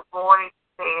 The voice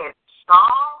said,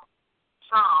 Saul,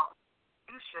 Saul,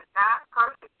 you should not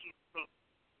persecute me.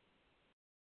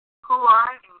 Who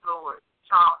are you, Lord?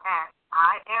 Saul asked.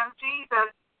 I am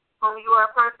Jesus, whom you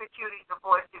are persecuting, the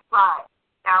voice replied.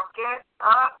 Now get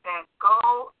up and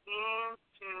go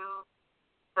into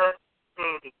the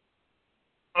city.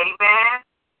 Amen.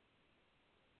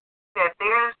 That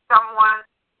there's someone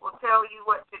who will tell you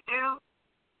what to do.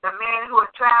 The men who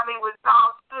were traveling with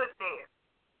Saul stood there,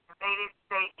 and they didn't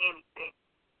say anything.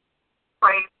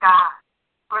 Praise God.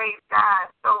 Praise God.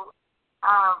 So,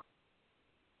 I'm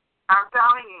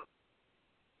telling you,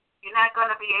 you're not going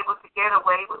to be able to get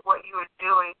away with what you are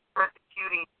doing,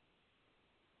 persecuting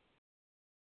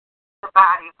the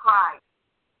body of Christ.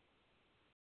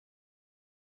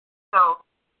 So,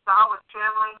 Saul was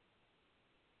trembling,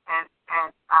 and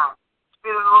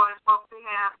Spirit of the Lord spoke to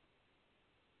him.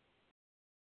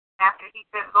 After he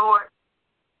said, Lord,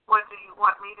 what do you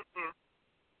want me to do?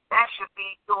 That should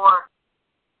be your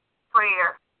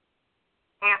prayer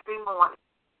every morning.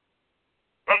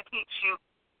 That keeps you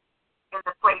in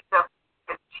the place of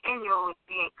continually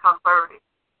being converted.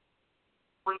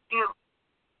 When you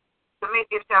submit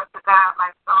yourself to God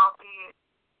like Saul did,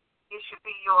 it should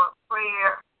be your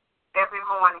prayer every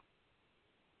morning.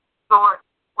 Lord,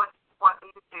 what do you want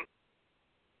me to do?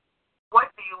 What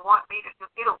do you want me to do?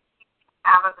 It'll keep you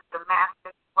out of the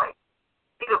Damascus place.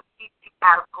 It'll keep you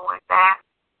out of going back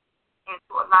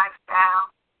into a lifestyle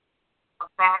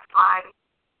of backsliding,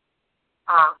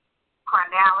 of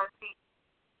carnality.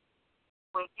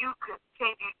 When you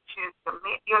continue to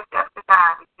submit yourself to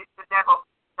God, the devil,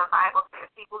 the Bible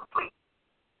says he will flee.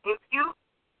 If you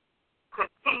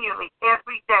continually,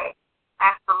 every day,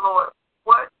 ask the Lord,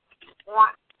 what do you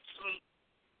want me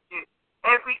to do?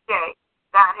 Every day,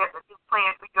 God has a new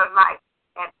plan for your life.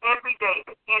 And every day,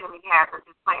 the enemy has a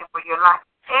new plan for your life.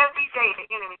 Every day, the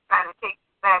enemy is trying to take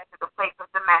you back to the place of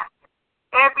Damascus.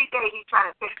 Every day, he's trying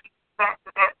to take you back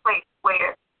to that place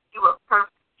where you were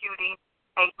persecuting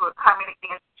and you were coming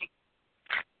against Jesus.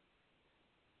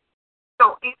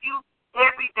 So if you,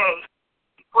 every day,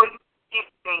 before you do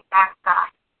anything, ask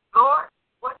God, Lord,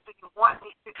 what do you want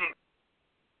me to do?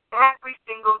 Every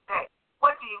single day,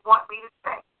 what do you want me to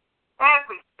say?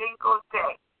 Every single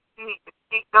day, you need to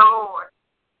seek the Lord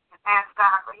and ask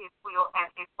God for his will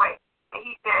and his way. And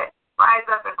he said, rise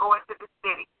up and go into the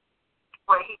city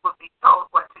where he will be told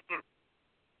what to do.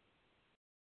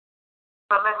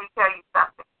 But let me tell you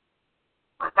something.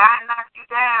 When God knocks you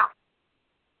down,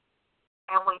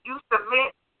 and when you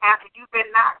submit after you've been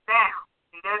knocked down,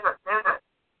 see, there's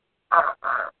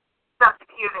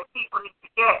something here that people need to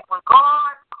get. When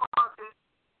God causes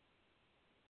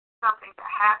something to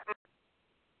happen,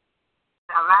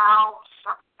 allow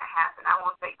something to happen. I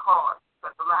won't say cause,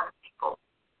 because a lot of people,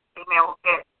 amen, will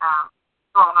get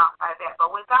thrown off by that. But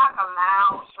when God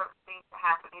allows certain things to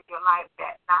happen in your life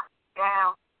that knock you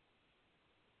down,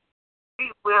 be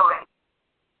willing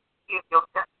to give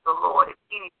yourself to the Lord in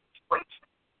any situation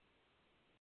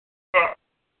that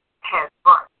has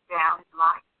brought you down in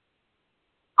life.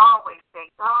 Always say,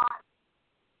 God,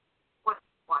 what do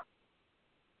you want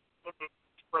in this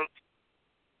situation?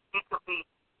 It could be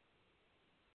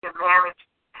your marriage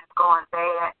has gone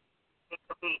bad. It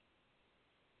could be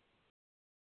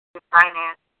your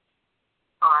finances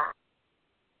are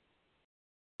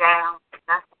down,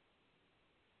 nothing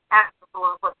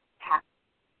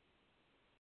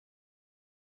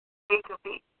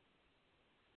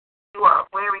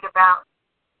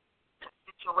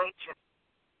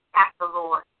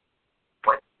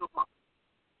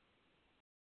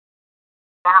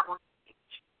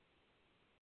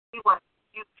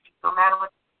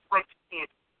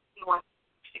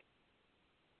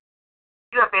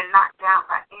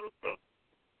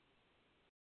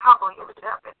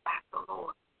up and ask the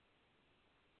Lord,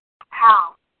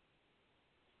 how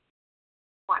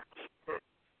you want me to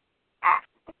act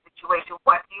in this situation?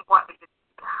 What do you want me to do,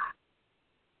 God?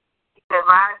 He said,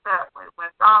 rise up. When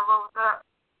Saul rose up,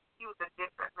 he was a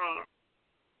different man.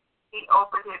 He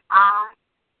opened his eyes,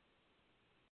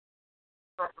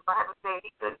 but the Bible said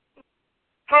he couldn't see.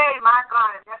 Hey, my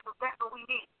God, and that's what we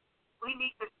need. We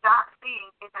need to stop seeing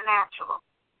in the natural.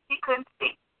 He couldn't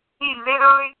see. He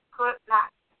literally could not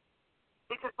see.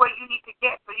 This is where you need to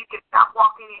get so you can stop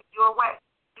walking in your way.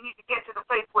 You need to get to the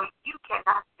place where you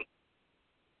cannot see.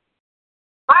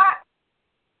 But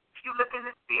if you look in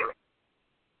the spirit,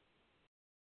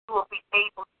 you will be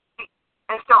able to see.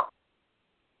 And so,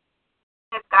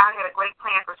 since God had a great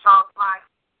plan for Saul's life,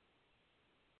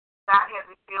 God had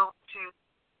revealed to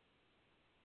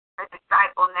a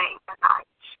disciple named Ananias.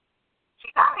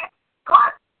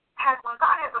 When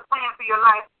God has a plan for your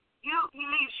life, He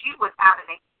leaves you without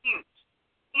an excuse.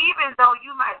 Even though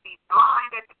you might be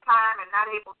blind at the time and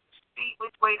not able to see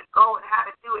which way to go and how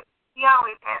to do it, He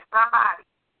always has somebody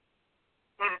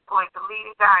that is going to lead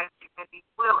and guide you and be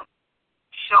willing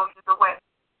to show you the way.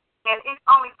 And it's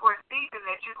only for a season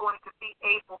that you're going to be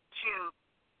able to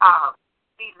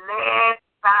be led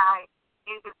by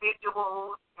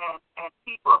individuals and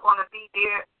people are going to be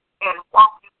there and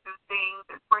walk you through things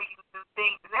and pray you through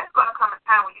things. And there's going to come a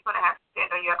time when you're going to have to stand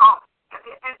on your own. And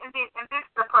this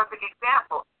is a perfect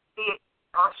example.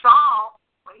 Saul,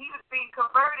 when he was being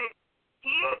converted,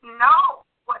 he didn't know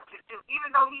what to do,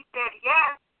 even though he said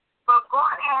yes. But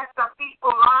God had some people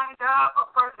lined up, a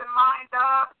person lined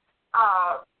up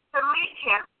to lead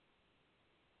him.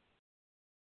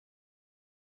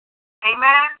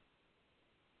 Amen.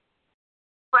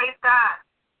 Praise God.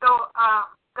 So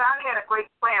God had a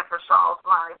great plan for Saul's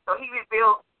life. So He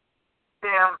revealed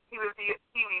them. He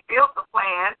revealed the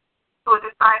plan to a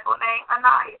disciple named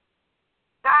Ananias.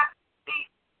 God, see,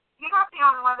 you're not the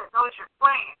only one that knows your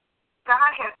plan.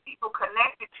 God has people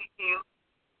connected to you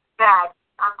that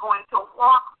are going to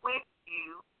walk with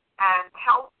you and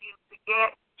help you to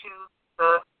get to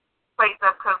the place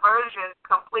of conversion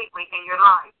completely in your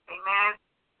life. Amen.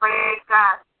 Praise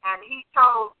God. And He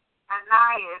told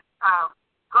Ananias,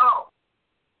 go,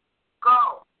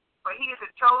 for he is a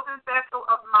chosen vessel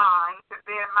of mine to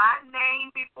bear my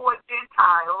name before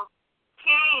Gentiles,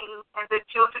 kings, and the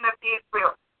children of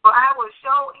Israel. For I will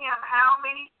show him how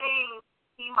many things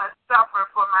he must suffer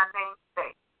for my name's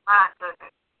sake. My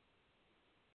goodness.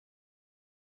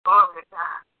 Glory to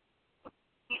God.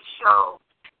 He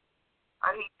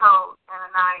told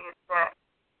Ananias that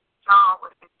Saul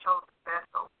was his chosen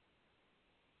vessel.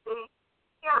 See,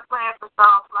 he had a plan for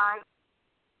Saul's life.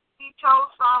 He chose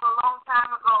Saul a long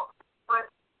time ago, but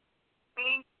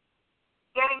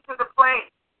getting to the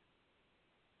place,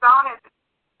 Saul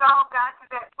got to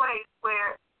that place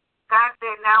where God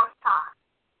said, now it's time.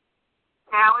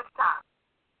 Now it's time.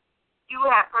 You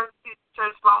have persecuted the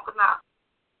church long enough.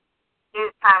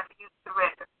 It's time for you to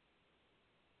surrender.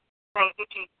 Thank you,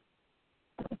 Jesus.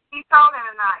 He told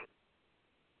Ananias,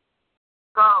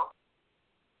 go,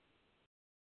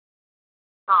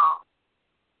 Saul,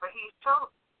 but he's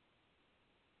chosen.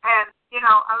 And,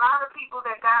 a lot of people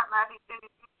that God might be sending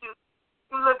you to,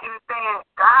 you looking and saying,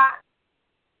 God,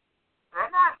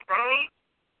 they're not saved.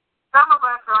 Some of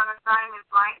us are on assignments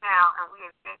right now, and we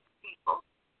have sent people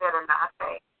that are not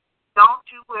saved. Don't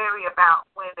you worry about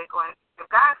when they're going to. If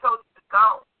God told you to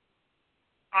go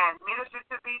and minister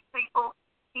to these people,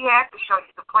 He has to show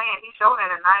you the plan. He showed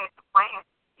Ananias the plan.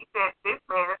 He said, this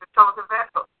man is a chosen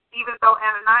vessel. Even though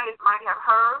Ananias might have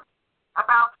heard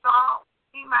about Saul,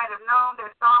 he might have known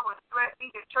that Saul was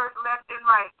threatening the church left and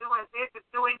right, doing this and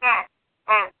doing that.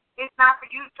 And it's not for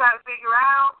you to try to figure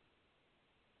out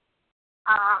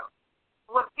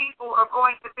what people are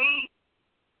going to be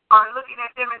or looking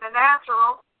at them in the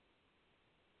natural.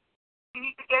 You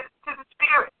need to get to the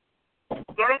spirit.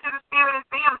 Get into the spirit and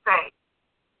see them saved.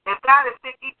 If God is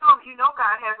 52, you know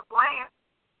God has a plan.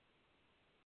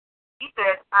 He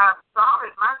said, Saul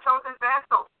is my chosen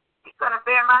vessel. He's going to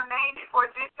bear my name before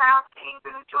Gentiles, kings,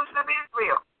 and the children of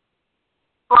Israel.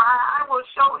 For I will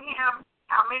show him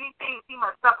how many things he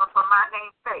must suffer for my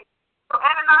name's sake. So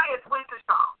Ananias went to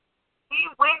Saul. He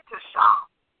went to Saul.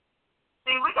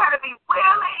 See, we got to be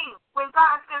willing when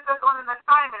God sends us on an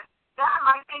assignment. God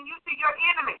might send you to your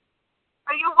enemy.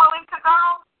 Are you willing to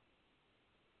go?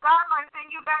 God might send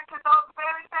you back to those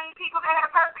very same people that have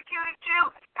persecuted you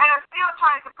and are still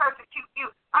trying to persecute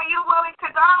you. Are you willing to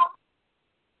go?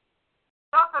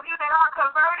 Those of you that are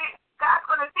converted, God's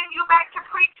going to send you back to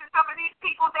preach to some of these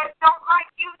people that don't like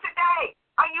you today.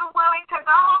 Are you willing to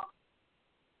go?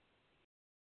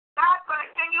 God's going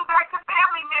to send you back to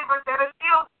family members that are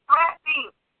still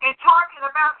threatening and talking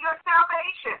about your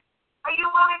salvation. Are you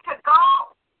willing to go?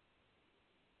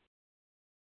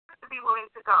 To be willing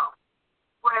to go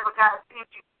wherever God sends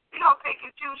you. You don't pick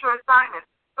and choose your assignments.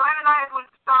 So Ananias went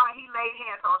to Saul and he laid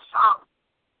hands on Saul.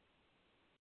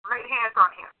 Laid hands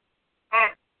on him.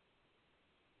 And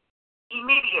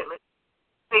immediately,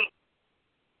 see,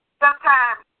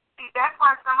 sometimes, that's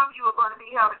why some of you are going to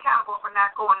be held accountable for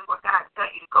not going where God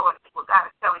tells you to go and what God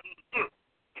is telling you to do.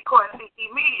 Because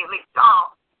immediately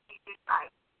Saul, he just like,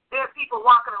 there are people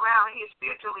walking around here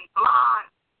spiritually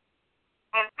blind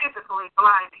and physically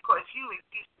blind because you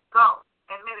refuse to go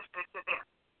and minister to them.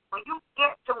 When you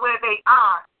get to where they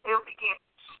are, they'll begin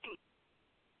to see.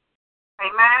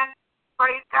 Amen?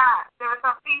 Praise God. There are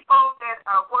some people that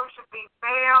are worshiping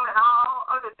Baal and all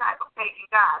other type of pagan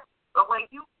gods. But when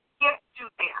you get to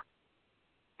them,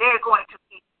 they're going to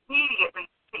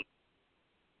immediately see.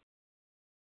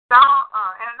 Saul,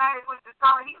 Ananias went to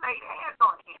Saul, he laid hands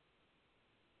on him.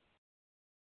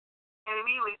 And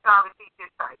immediately Saul received his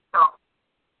sight. So,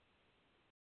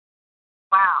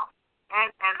 wow. And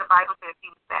the Bible says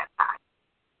he was baptized.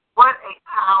 What a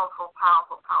powerful,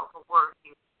 powerful, powerful word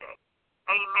here today.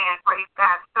 Amen. Praise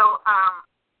God. So,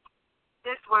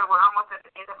 this is where we're almost at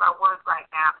the end of our words right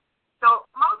now. So,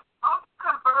 most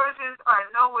conversions are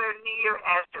nowhere near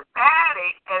as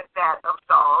dramatic as that of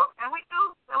Saul's. And we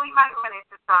might run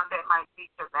into some that might be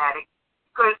dramatic.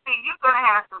 Because, see, you're going to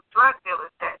have some drug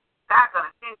dealers that God's going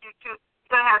to send you to.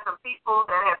 You're going to have some people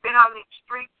that have been on these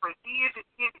streets for years and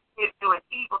years and years doing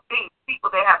evil things, people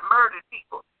that have murdered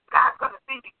people. God's going to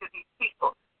send you to these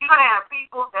people. You're going to have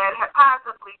people that have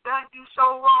possibly done you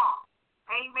so wrong.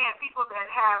 Amen. People that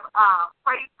have,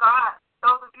 praise God,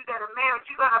 those of you that are married,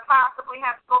 you're going to possibly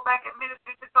have to go back and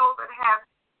minister to those that have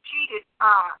cheated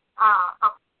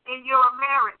in your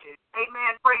marriages.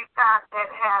 Amen. Praise God,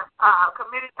 that have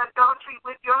committed adultery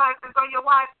with your husband or your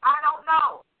wife. I don't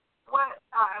know what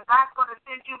God's going to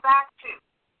send you back to.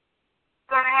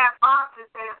 You're going to have bosses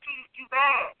that have treated you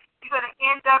bad. You're going to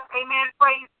end up, amen,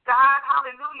 praise God,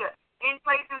 hallelujah, in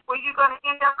places where you're going to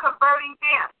end up converting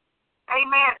them.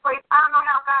 Amen. Praise. I don't know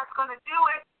how God's going to do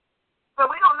it. So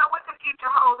we don't know what the future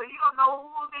holds, and you don't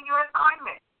know who's in your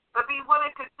assignment. But be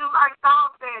willing to do like Saul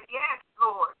said, yes,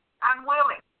 Lord, I'm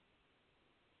willing.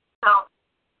 So,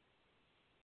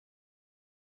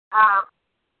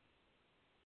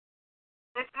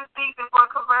 this is season for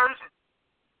conversion.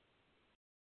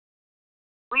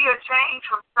 We are changed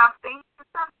from something to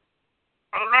something.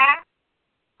 Amen?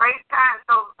 Praise God.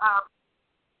 So,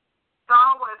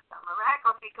 Saul was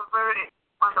miraculously converted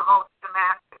on the road to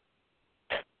Damascus.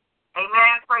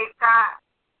 Amen. Praise God.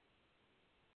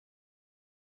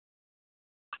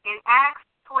 In Acts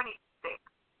 26,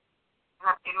 and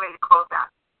I'm getting ready to close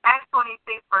out. Acts 26,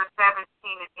 verse 17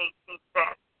 and 18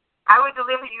 says, I will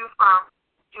deliver you from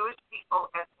the Jewish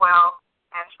people as well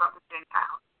as from the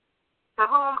Gentiles, to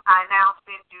whom I now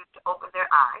send you to open their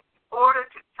eyes, in order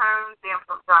to turn them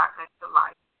from darkness to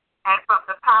light, and from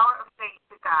the power of Satan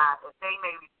to God, that they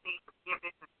may receive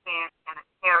forgiveness of sins and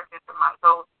inheritance among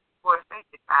those who are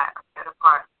sanctified or set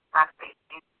apart by faith.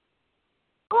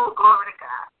 Oh, glory to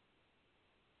God.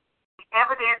 The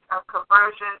evidence of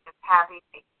conversion is having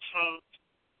a changed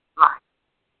life.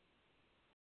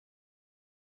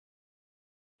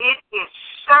 It is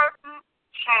certain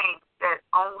change that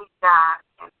only God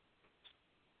can produce.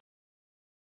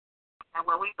 And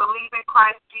when we believe in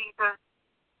Christ Jesus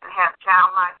and have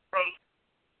childlike faith,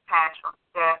 pass from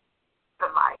death to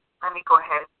life. Let me go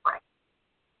ahead and pray.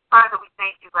 Father, we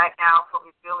thank you right now for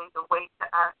revealing the way to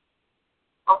us.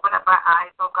 Open up our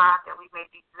eyes, oh God, that we may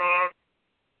be led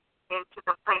into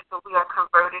the place where we are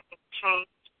converted and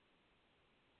changed.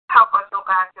 Help us, oh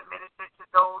God, to minister to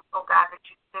those, oh God, that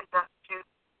you send us to.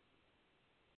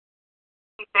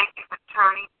 We thank you for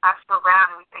turning us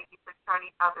around, and we thank you for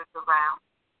turning others around.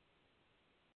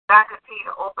 God, continue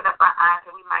to open up our eyes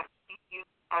that we might see you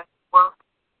as you work.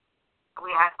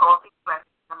 We ask all these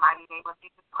blessings in the mighty name of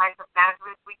Jesus Christ of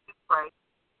Nazareth. We do pray.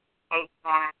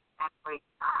 Amen and praise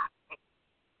God.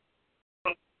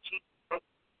 Thank you, Jesus.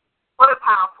 What a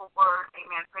powerful word.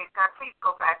 Amen. Praise God. Please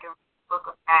go back and read the book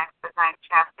of Acts, the 9th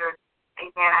chapter.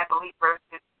 Amen. I believe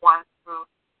verses 9 through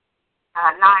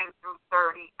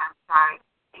 30. I'm sorry.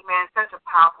 Amen. Such a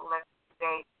powerful lesson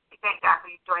today. We thank God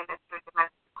for you joining us through the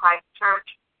Message of Christ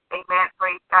Church. Amen.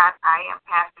 Praise God. I am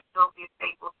Pastor Sylvia,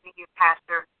 Senior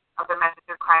Pastor of the Message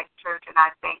of Christ Church, and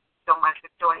I thank you so much for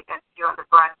joining us here on the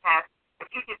broadcast. If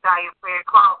you desire prayer,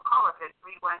 call us at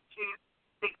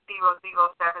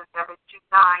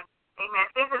 312-600-7729. Amen.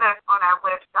 Visit us on our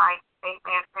website,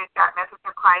 amen,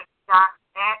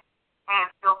 Prince.MessageofChrist.net,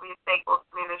 and feel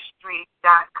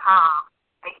SylviaStaplesMinistries.com.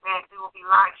 Amen. We will be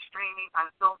live streaming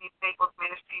on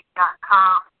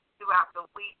SylviaStaplesMinistries.com throughout the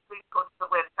week. Please go to the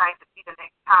website to see the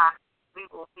next time we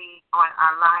will be on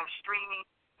our live streaming.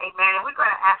 Amen. And we're going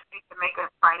to ask you to make a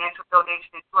financial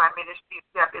donation to our ministry if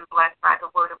you have been blessed by the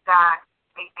Word of God.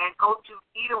 And go to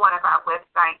either one of our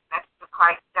websites,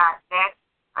 messageofchrist.net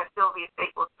or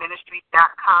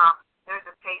SylviaStaplesMinistries.com. There's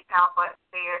a PayPal button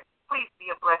there. Please be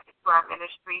a blessing to our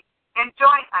ministry. And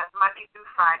join us Monday through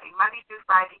Friday. Monday through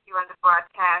Friday here on the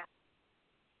broadcast,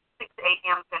 6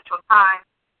 a.m. Central Time.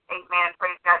 Amen.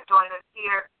 Praise God. Join us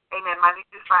here. Amen. Monday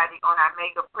through Friday on our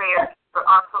mega prayer. We're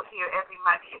also here every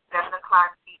Monday at 7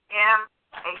 o'clock p.m.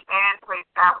 Amen. Praise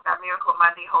God with our Miracle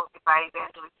Monday hosted by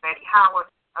Evangelist Betty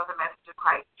Howard of the Message of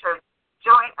Christ Church.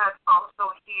 Join us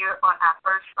also here on our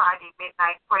First Friday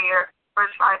Midnight Prayer.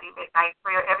 First Friday Midnight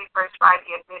Prayer. Every First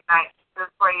Friday at midnight,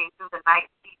 we're praying through the night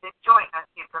season. Join us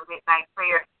here for Midnight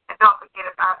Prayer. And don't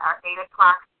forget about our 8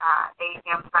 o'clock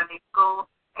a.m. Sunday School.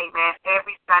 Amen.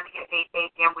 Every Sunday at 8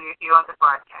 a.m. we are here on the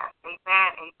broadcast. Amen,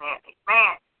 amen,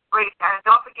 amen. Praise God. And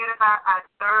don't forget about our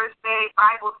Thursday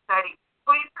Bible study.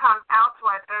 Please come out to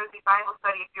our Thursday Bible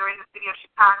study. If you're in the city of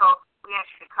Chicago, we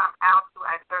ask you to come out to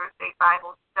our Thursday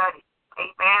Bible study.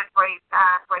 Amen. Praise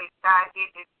God. Praise God.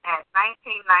 It is at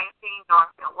 1919 North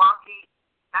Milwaukee.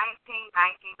 1919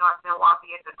 North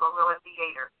Milwaukee at the Gorilla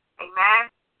Theater.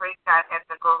 Amen. Praise God. At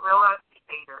the Gorilla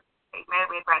Theater. Amen.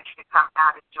 We invite you to come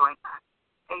out and join us.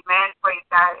 Amen. Praise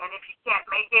God. And if you can't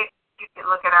make it, you can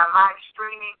look at our live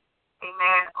streaming.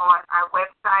 Amen. On our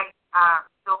website,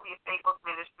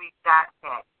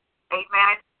 SylviaStaplesMinistries.net.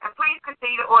 Amen. And please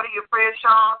continue to order your prayer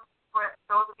shawls. For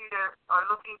those of you that are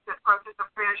looking to purchase a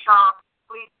prayer shawl,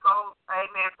 please go,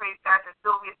 amen, praise God, to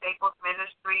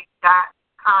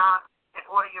SylviaStaplesMinistries.com and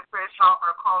order your prayer shawl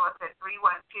or call us at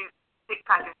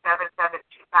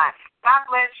 312-600-7729. God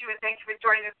bless you and thank you for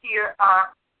joining us here on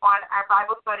our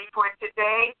Bible study for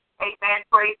today. Amen.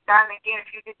 Praise God. And again, if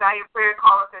you desire prayer,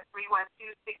 call us at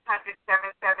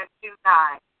 312-600-7729.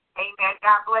 Amen.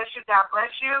 God bless you. God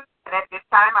bless you. And at this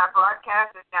time, our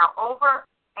broadcast is now over.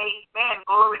 Amen.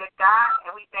 Glory to God.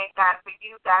 And we thank God for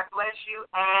you. God bless you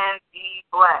and be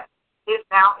blessed. This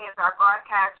now ends our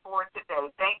broadcast for today.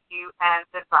 Thank you and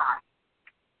goodbye.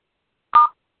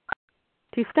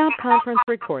 To stop conference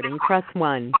recording, press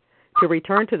 1. To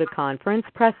return to the conference,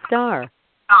 press star.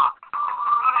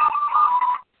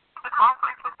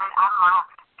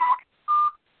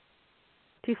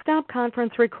 To stop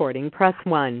conference recording, press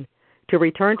 1. To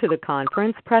return to the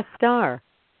conference, press star.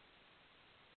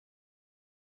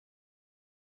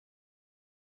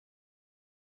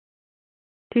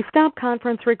 To stop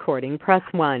conference recording, press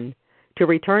 1. To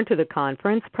return to the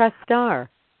conference, press star.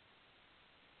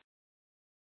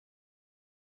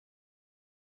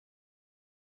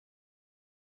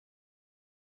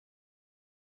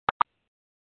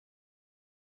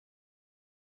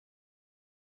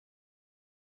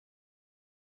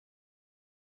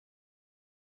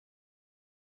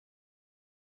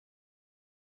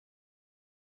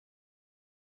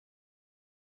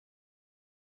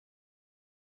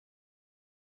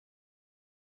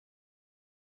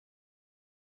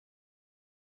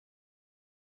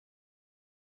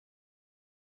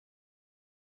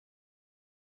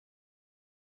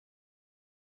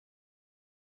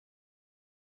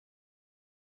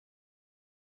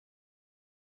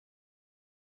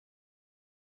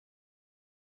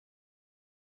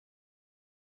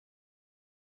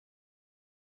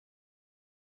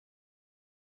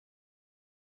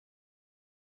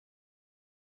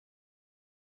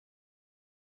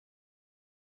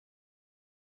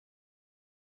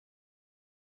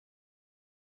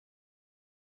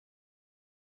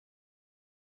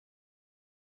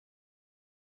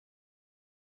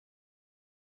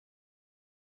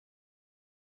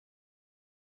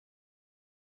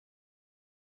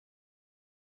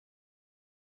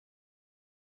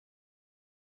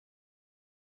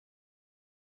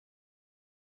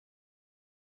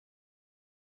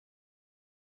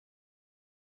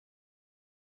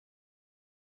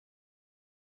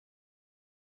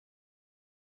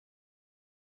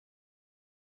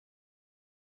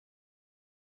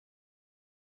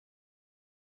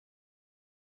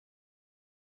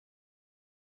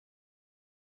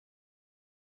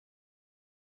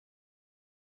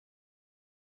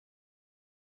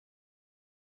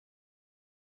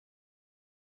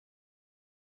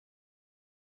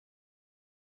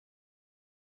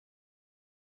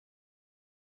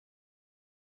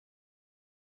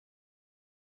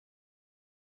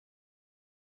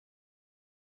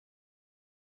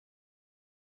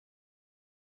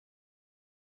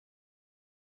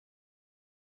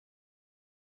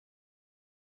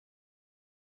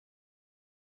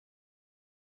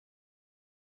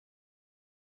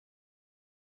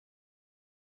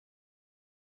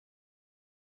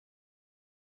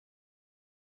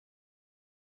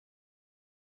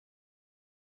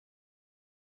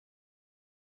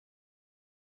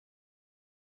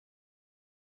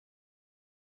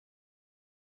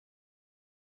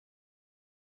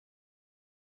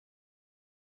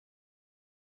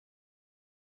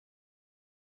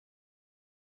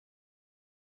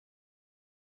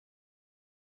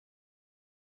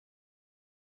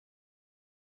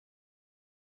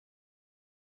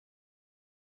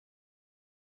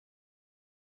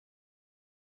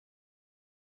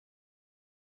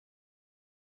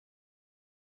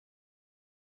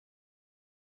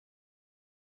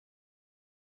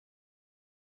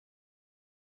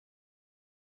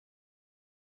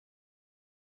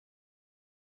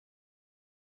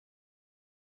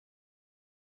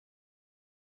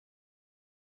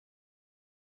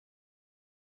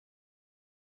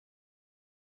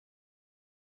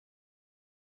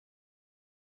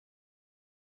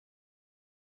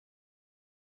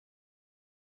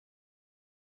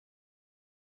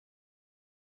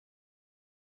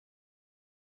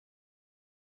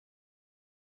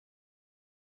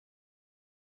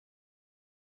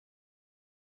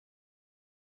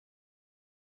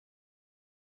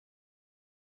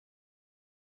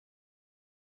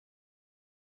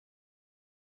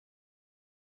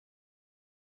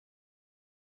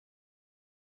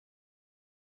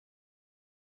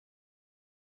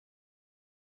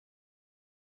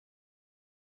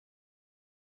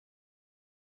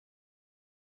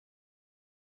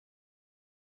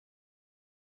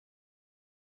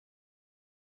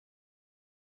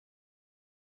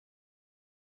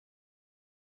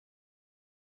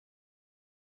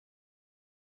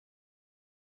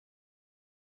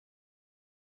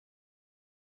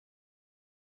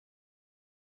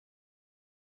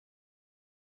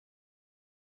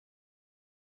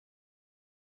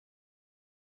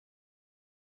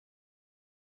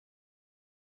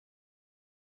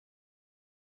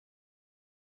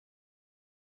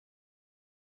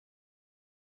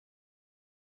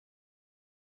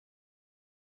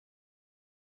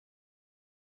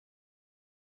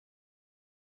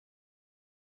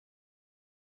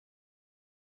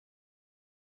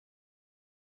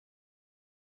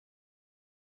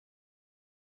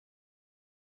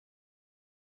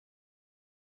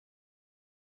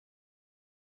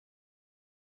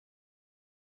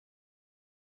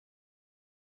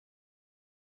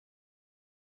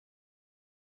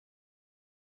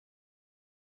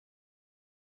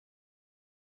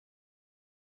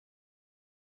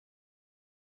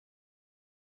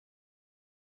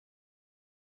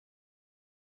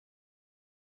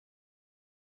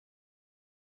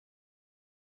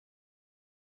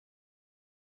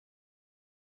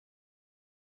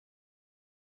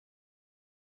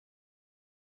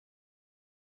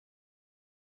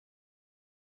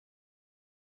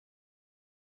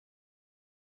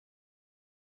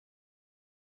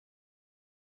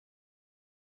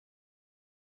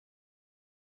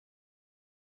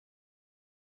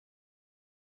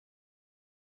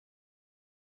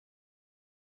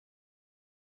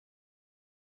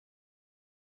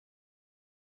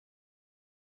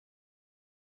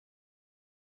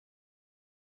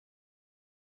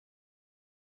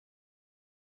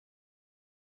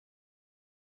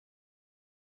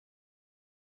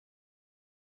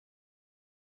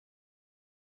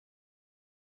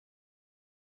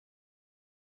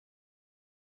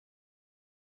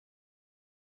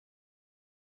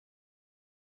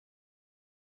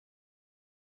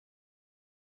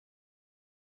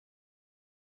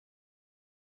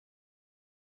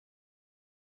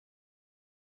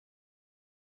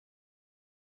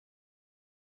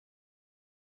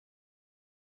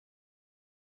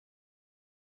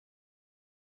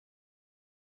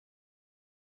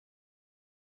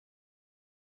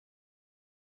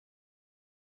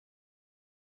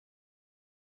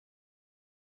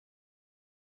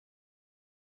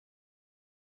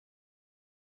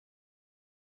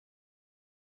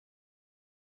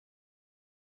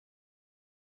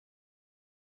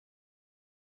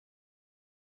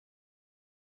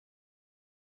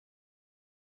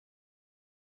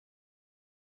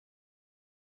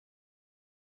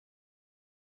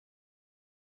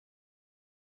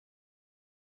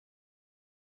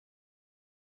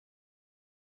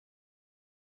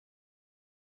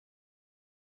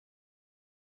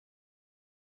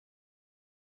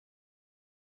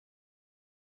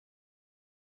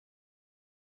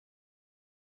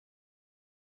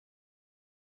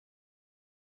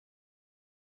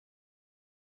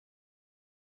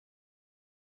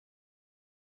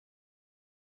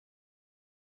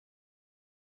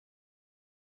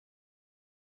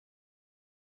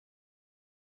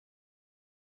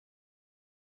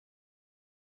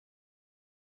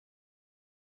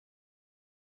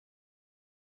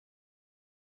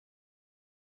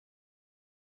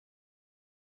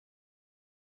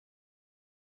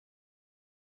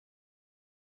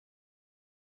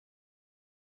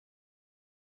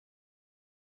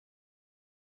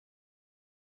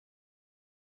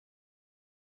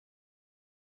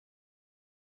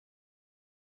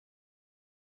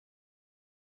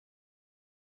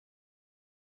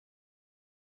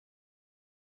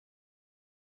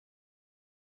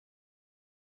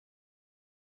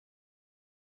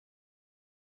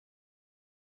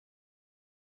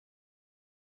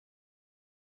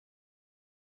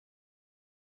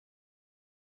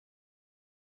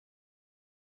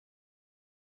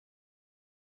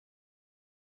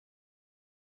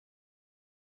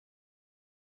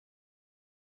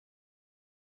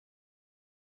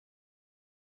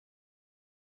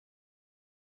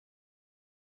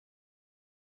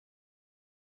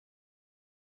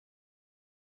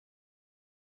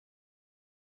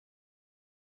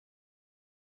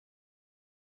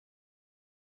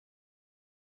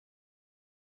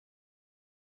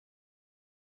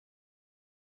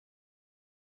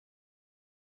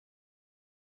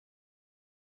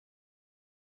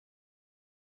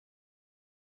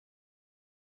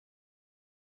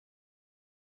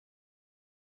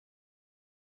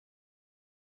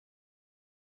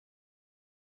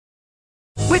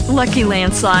 With Lucky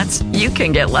Land Slots, you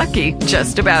can get lucky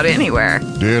just about anywhere.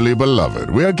 Dearly beloved,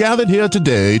 we are gathered here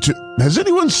today to... Has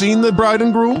anyone seen the bride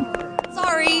and groom?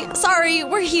 Sorry,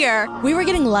 we're here. We were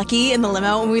getting lucky in the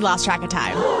limo and we lost track of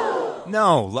time.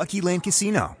 No, Lucky Land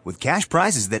Casino, with cash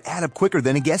prizes that add up quicker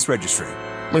than a guest registry.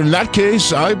 In that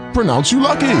case, I pronounce you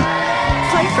lucky.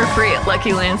 Play for free at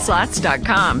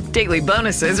LuckyLandSlots.com. Daily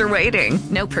bonuses are waiting.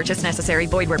 No purchase necessary.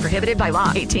 Void where prohibited by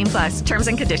law. 18+. Terms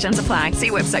and conditions apply. See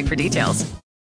website for details.